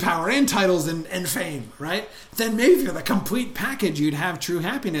wealth and power and titles and fame, right? Then maybe if you're the complete package, you'd have true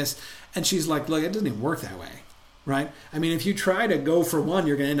happiness. And she's like, look, it doesn't even work that way, right? I mean, if you try to go for one,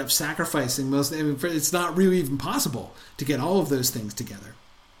 you're going to end up sacrificing most. It's not really even possible to get all of those things together.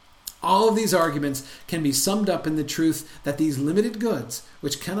 All of these arguments can be summed up in the truth that these limited goods,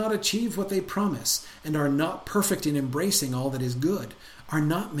 which cannot achieve what they promise and are not perfect in embracing all that is good, are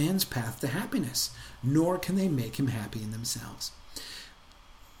not man's path to happiness, nor can they make him happy in themselves.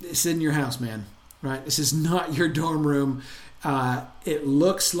 This isn't your house, man, right? This is not your dorm room. It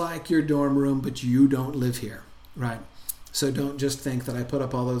looks like your dorm room, but you don't live here, right? So don't just think that I put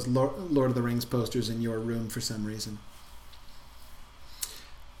up all those Lord of the Rings posters in your room for some reason.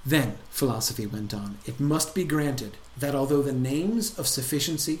 Then, philosophy went on, it must be granted that although the names of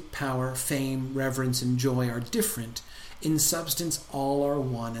sufficiency, power, fame, reverence, and joy are different, in substance all are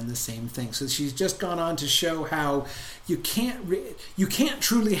one and the same thing. So she's just gone on to show how you can't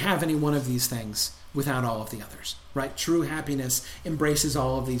truly have any one of these things without all of the others, right? True happiness embraces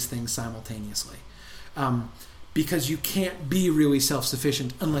all of these things simultaneously. Because you can't be really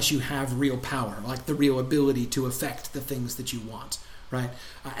self-sufficient unless you have real power, like the real ability to affect the things that you want, right?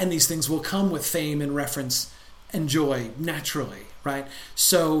 And these things will come with fame and reference and joy naturally, right?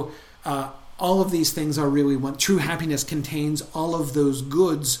 So all of these things are really one. True happiness contains all of those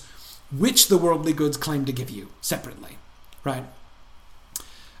goods which the worldly goods claim to give you separately, right?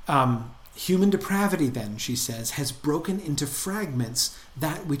 Human depravity, then, she says, has broken into fragments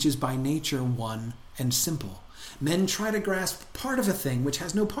that which is by nature one and simple. Men try to grasp part of a thing which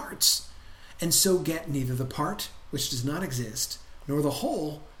has no parts, and so get neither the part, which does not exist, nor the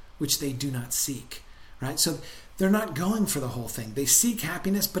whole, which they do not seek. Right? So they're not going for the whole thing. They seek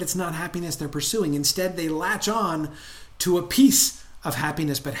happiness, but it's not happiness they're pursuing. Instead, they latch on to a piece of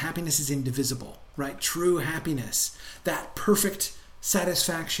happiness, but happiness is indivisible. Right? True happiness, that perfect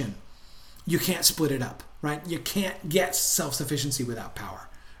satisfaction, you can't split it up. Right? You can't get self-sufficiency without power.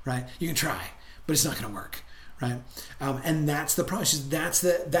 Right? You can try, but it's not going to work. right? And that's the problem.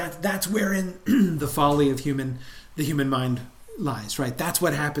 That's wherein the folly of the human mind lies, right? That's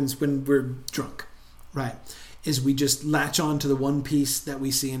what happens when we're drunk, right? Is we just latch on to the one piece that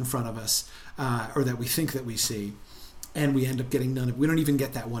we see in front of us, or that we think that we see, and we end up getting none of it. We don't even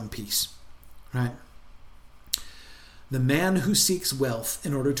get that one piece, right? The man who seeks wealth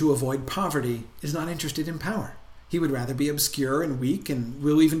in order to avoid poverty is not interested in power. He would rather be obscure and weak, and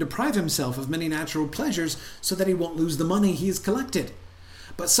will even deprive himself of many natural pleasures so that he won't lose the money he has collected.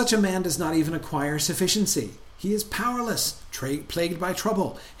 But such a man does not even acquire sufficiency. He is powerless, plagued by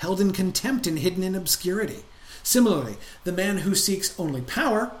trouble, held in contempt and hidden in obscurity. Similarly, the man who seeks only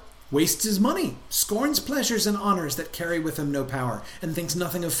power wastes his money, scorns pleasures and honors that carry with them no power, and thinks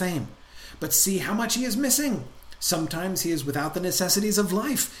nothing of fame. But see how much he is missing. Sometimes he is without the necessities of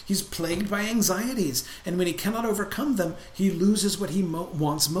life. He's plagued by anxieties, and when he cannot overcome them, he loses what he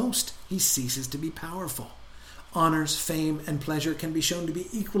wants most. He ceases to be powerful. Honors, fame, and pleasure can be shown to be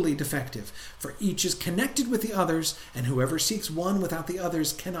equally defective, for each is connected with the others, and whoever seeks one without the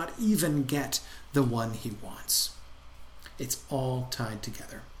others cannot even get the one he wants. It's all tied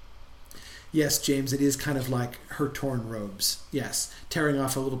together. Yes, James, it is kind of like her torn robes. Yes, tearing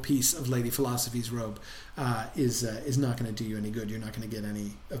off a little piece of Lady Philosophy's robe is not going to do you any good. You're not going to get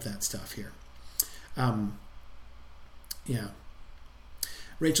any of that stuff here. Yeah.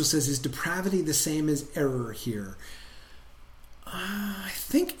 Rachel says, is depravity the same as error here? I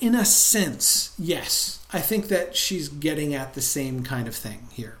think in a sense, yes. I think that she's getting at the same kind of thing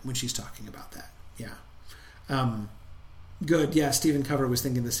here when she's talking about that. Yeah. Good. Yeah, Stephen Cover was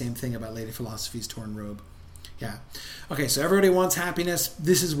thinking the same thing about Lady Philosophy's torn robe. Yeah. Okay, so everybody wants happiness.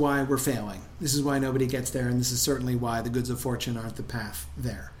 This is why we're failing. This is why nobody gets there, and this is certainly why the goods of fortune aren't the path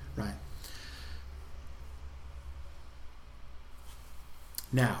there. Right.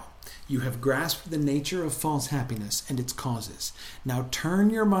 Now, you have grasped the nature of false happiness and its causes. Now turn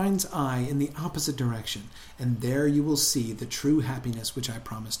your mind's eye in the opposite direction, and there you will see the true happiness which I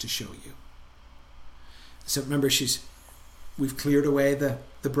promised to show you. So remember, we've cleared away the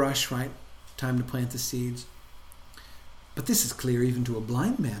brush, right? Time to plant the seeds. But this is clear even to a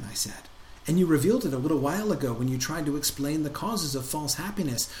blind man, I said. And you revealed it a little while ago when you tried to explain the causes of false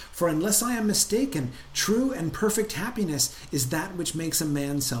happiness. For unless I am mistaken, true and perfect happiness is that which makes a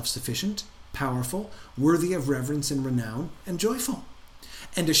man self-sufficient, powerful, worthy of reverence and renown, and joyful.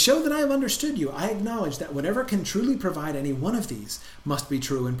 And to show that I have understood you, I acknowledge that whatever can truly provide any one of these must be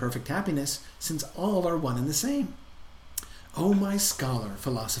true and perfect happiness, since all are one and the same. "O my scholar,"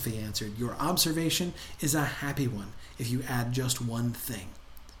 philosophy answered, "your observation is a happy one if you add just one thing."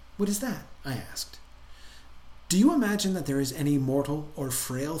 "What is that?" I asked. "Do you imagine that there is any mortal or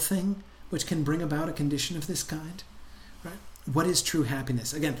frail thing which can bring about a condition of this kind?" Right? What is true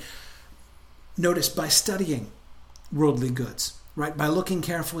happiness? Again, notice by studying worldly goods, right? By looking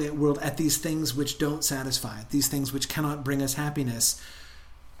carefully at these things which don't satisfy, these things which cannot bring us happiness,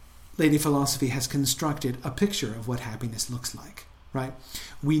 Lady Philosophy has constructed a picture of what happiness looks like, right?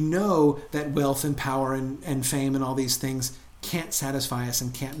 We know that wealth and power and fame and all these things can't satisfy us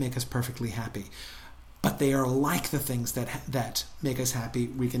and can't make us perfectly happy. But they are like the things that make us happy,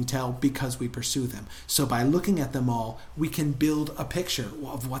 we can tell, because we pursue them. So by looking at them all, we can build a picture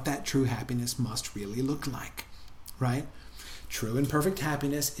of what that true happiness must really look like, right? True and perfect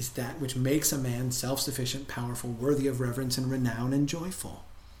happiness is that which makes a man self-sufficient, powerful, worthy of reverence and renown, and joyful,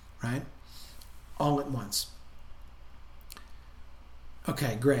 right? All at once.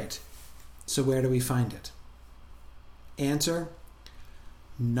 Okay, great. So where do we find it? Answer,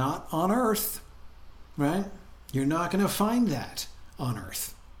 not on earth, right? You're not going to find that on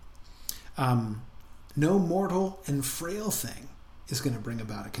earth. No mortal and frail thing is going to bring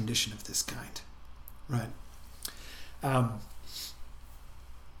about a condition of this kind, right?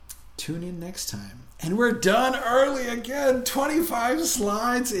 Tune in next time. And we're done early again. 25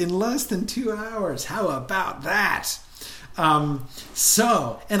 slides in less than 2 hours. How about that? And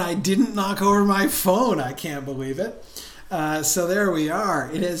I didn't knock over my phone. I can't believe it. So there we are.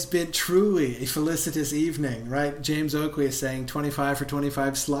 It has been truly a felicitous evening, right? James Oakley is saying 25 for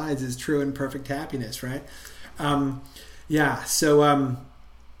 25 slides is true and perfect happiness, right?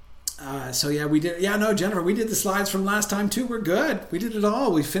 We did. Yeah, no, Jennifer, we did the slides from last time too. We're good. We did it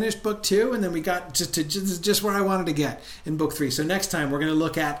all. We finished book 2, and then we got just where I wanted to get in book 3. So next time we're going to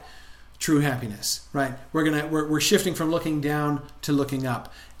look at true happiness, right? We're shifting from looking down to looking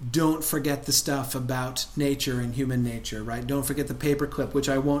up. Don't forget the stuff about nature and human nature, right? Don't forget the paperclip, which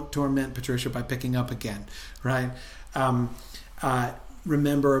I won't torment Patricia by picking up again, right?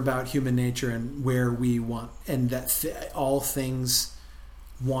 Remember about human nature and where we want, and that all things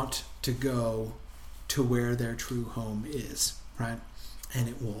want to go to where their true home is, right? And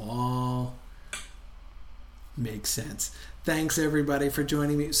it will all make sense. Thanks everybody for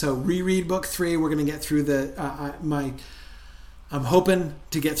joining me. So reread book 3. We're going to get through I'm hoping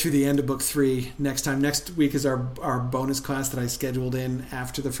to get through the end of book 3 next time. Next week is our bonus class that I scheduled in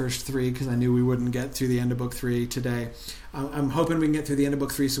after the first 3 because I knew we wouldn't get through the end of book 3 today. I'm hoping we can get through the end of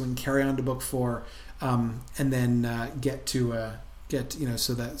book 3 so we can carry on to book 4 and then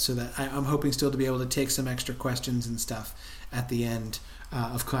so that I'm hoping still to be able to take some extra questions and stuff at the end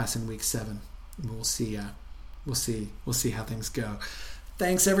of class in week 7. We'll see how things go.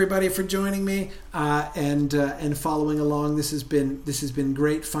 Thanks everybody for joining me and following along. This has been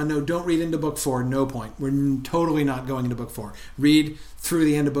great fun. No, don't read into book 4. No point. We're totally not going into book 4. Read through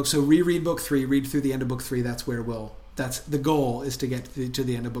the end of book. So reread book 3. Read through the end of book 3. That's the goal, is to get to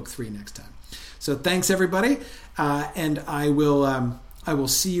the end of book 3 next time. So thanks everybody, and I will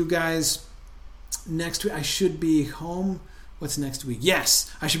see you guys next week. I should be home. What's next week?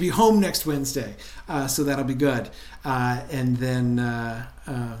 Yes, I should be home next Wednesday, so that'll be good. And then,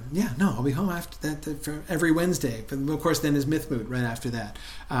 I'll be home after that for every Wednesday. But of course, then is Myth Moot right after that.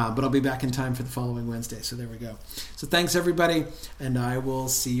 But I'll be back in time for the following Wednesday. So there we go. So thanks, everybody, and I will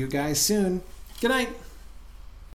see you guys soon. Good night.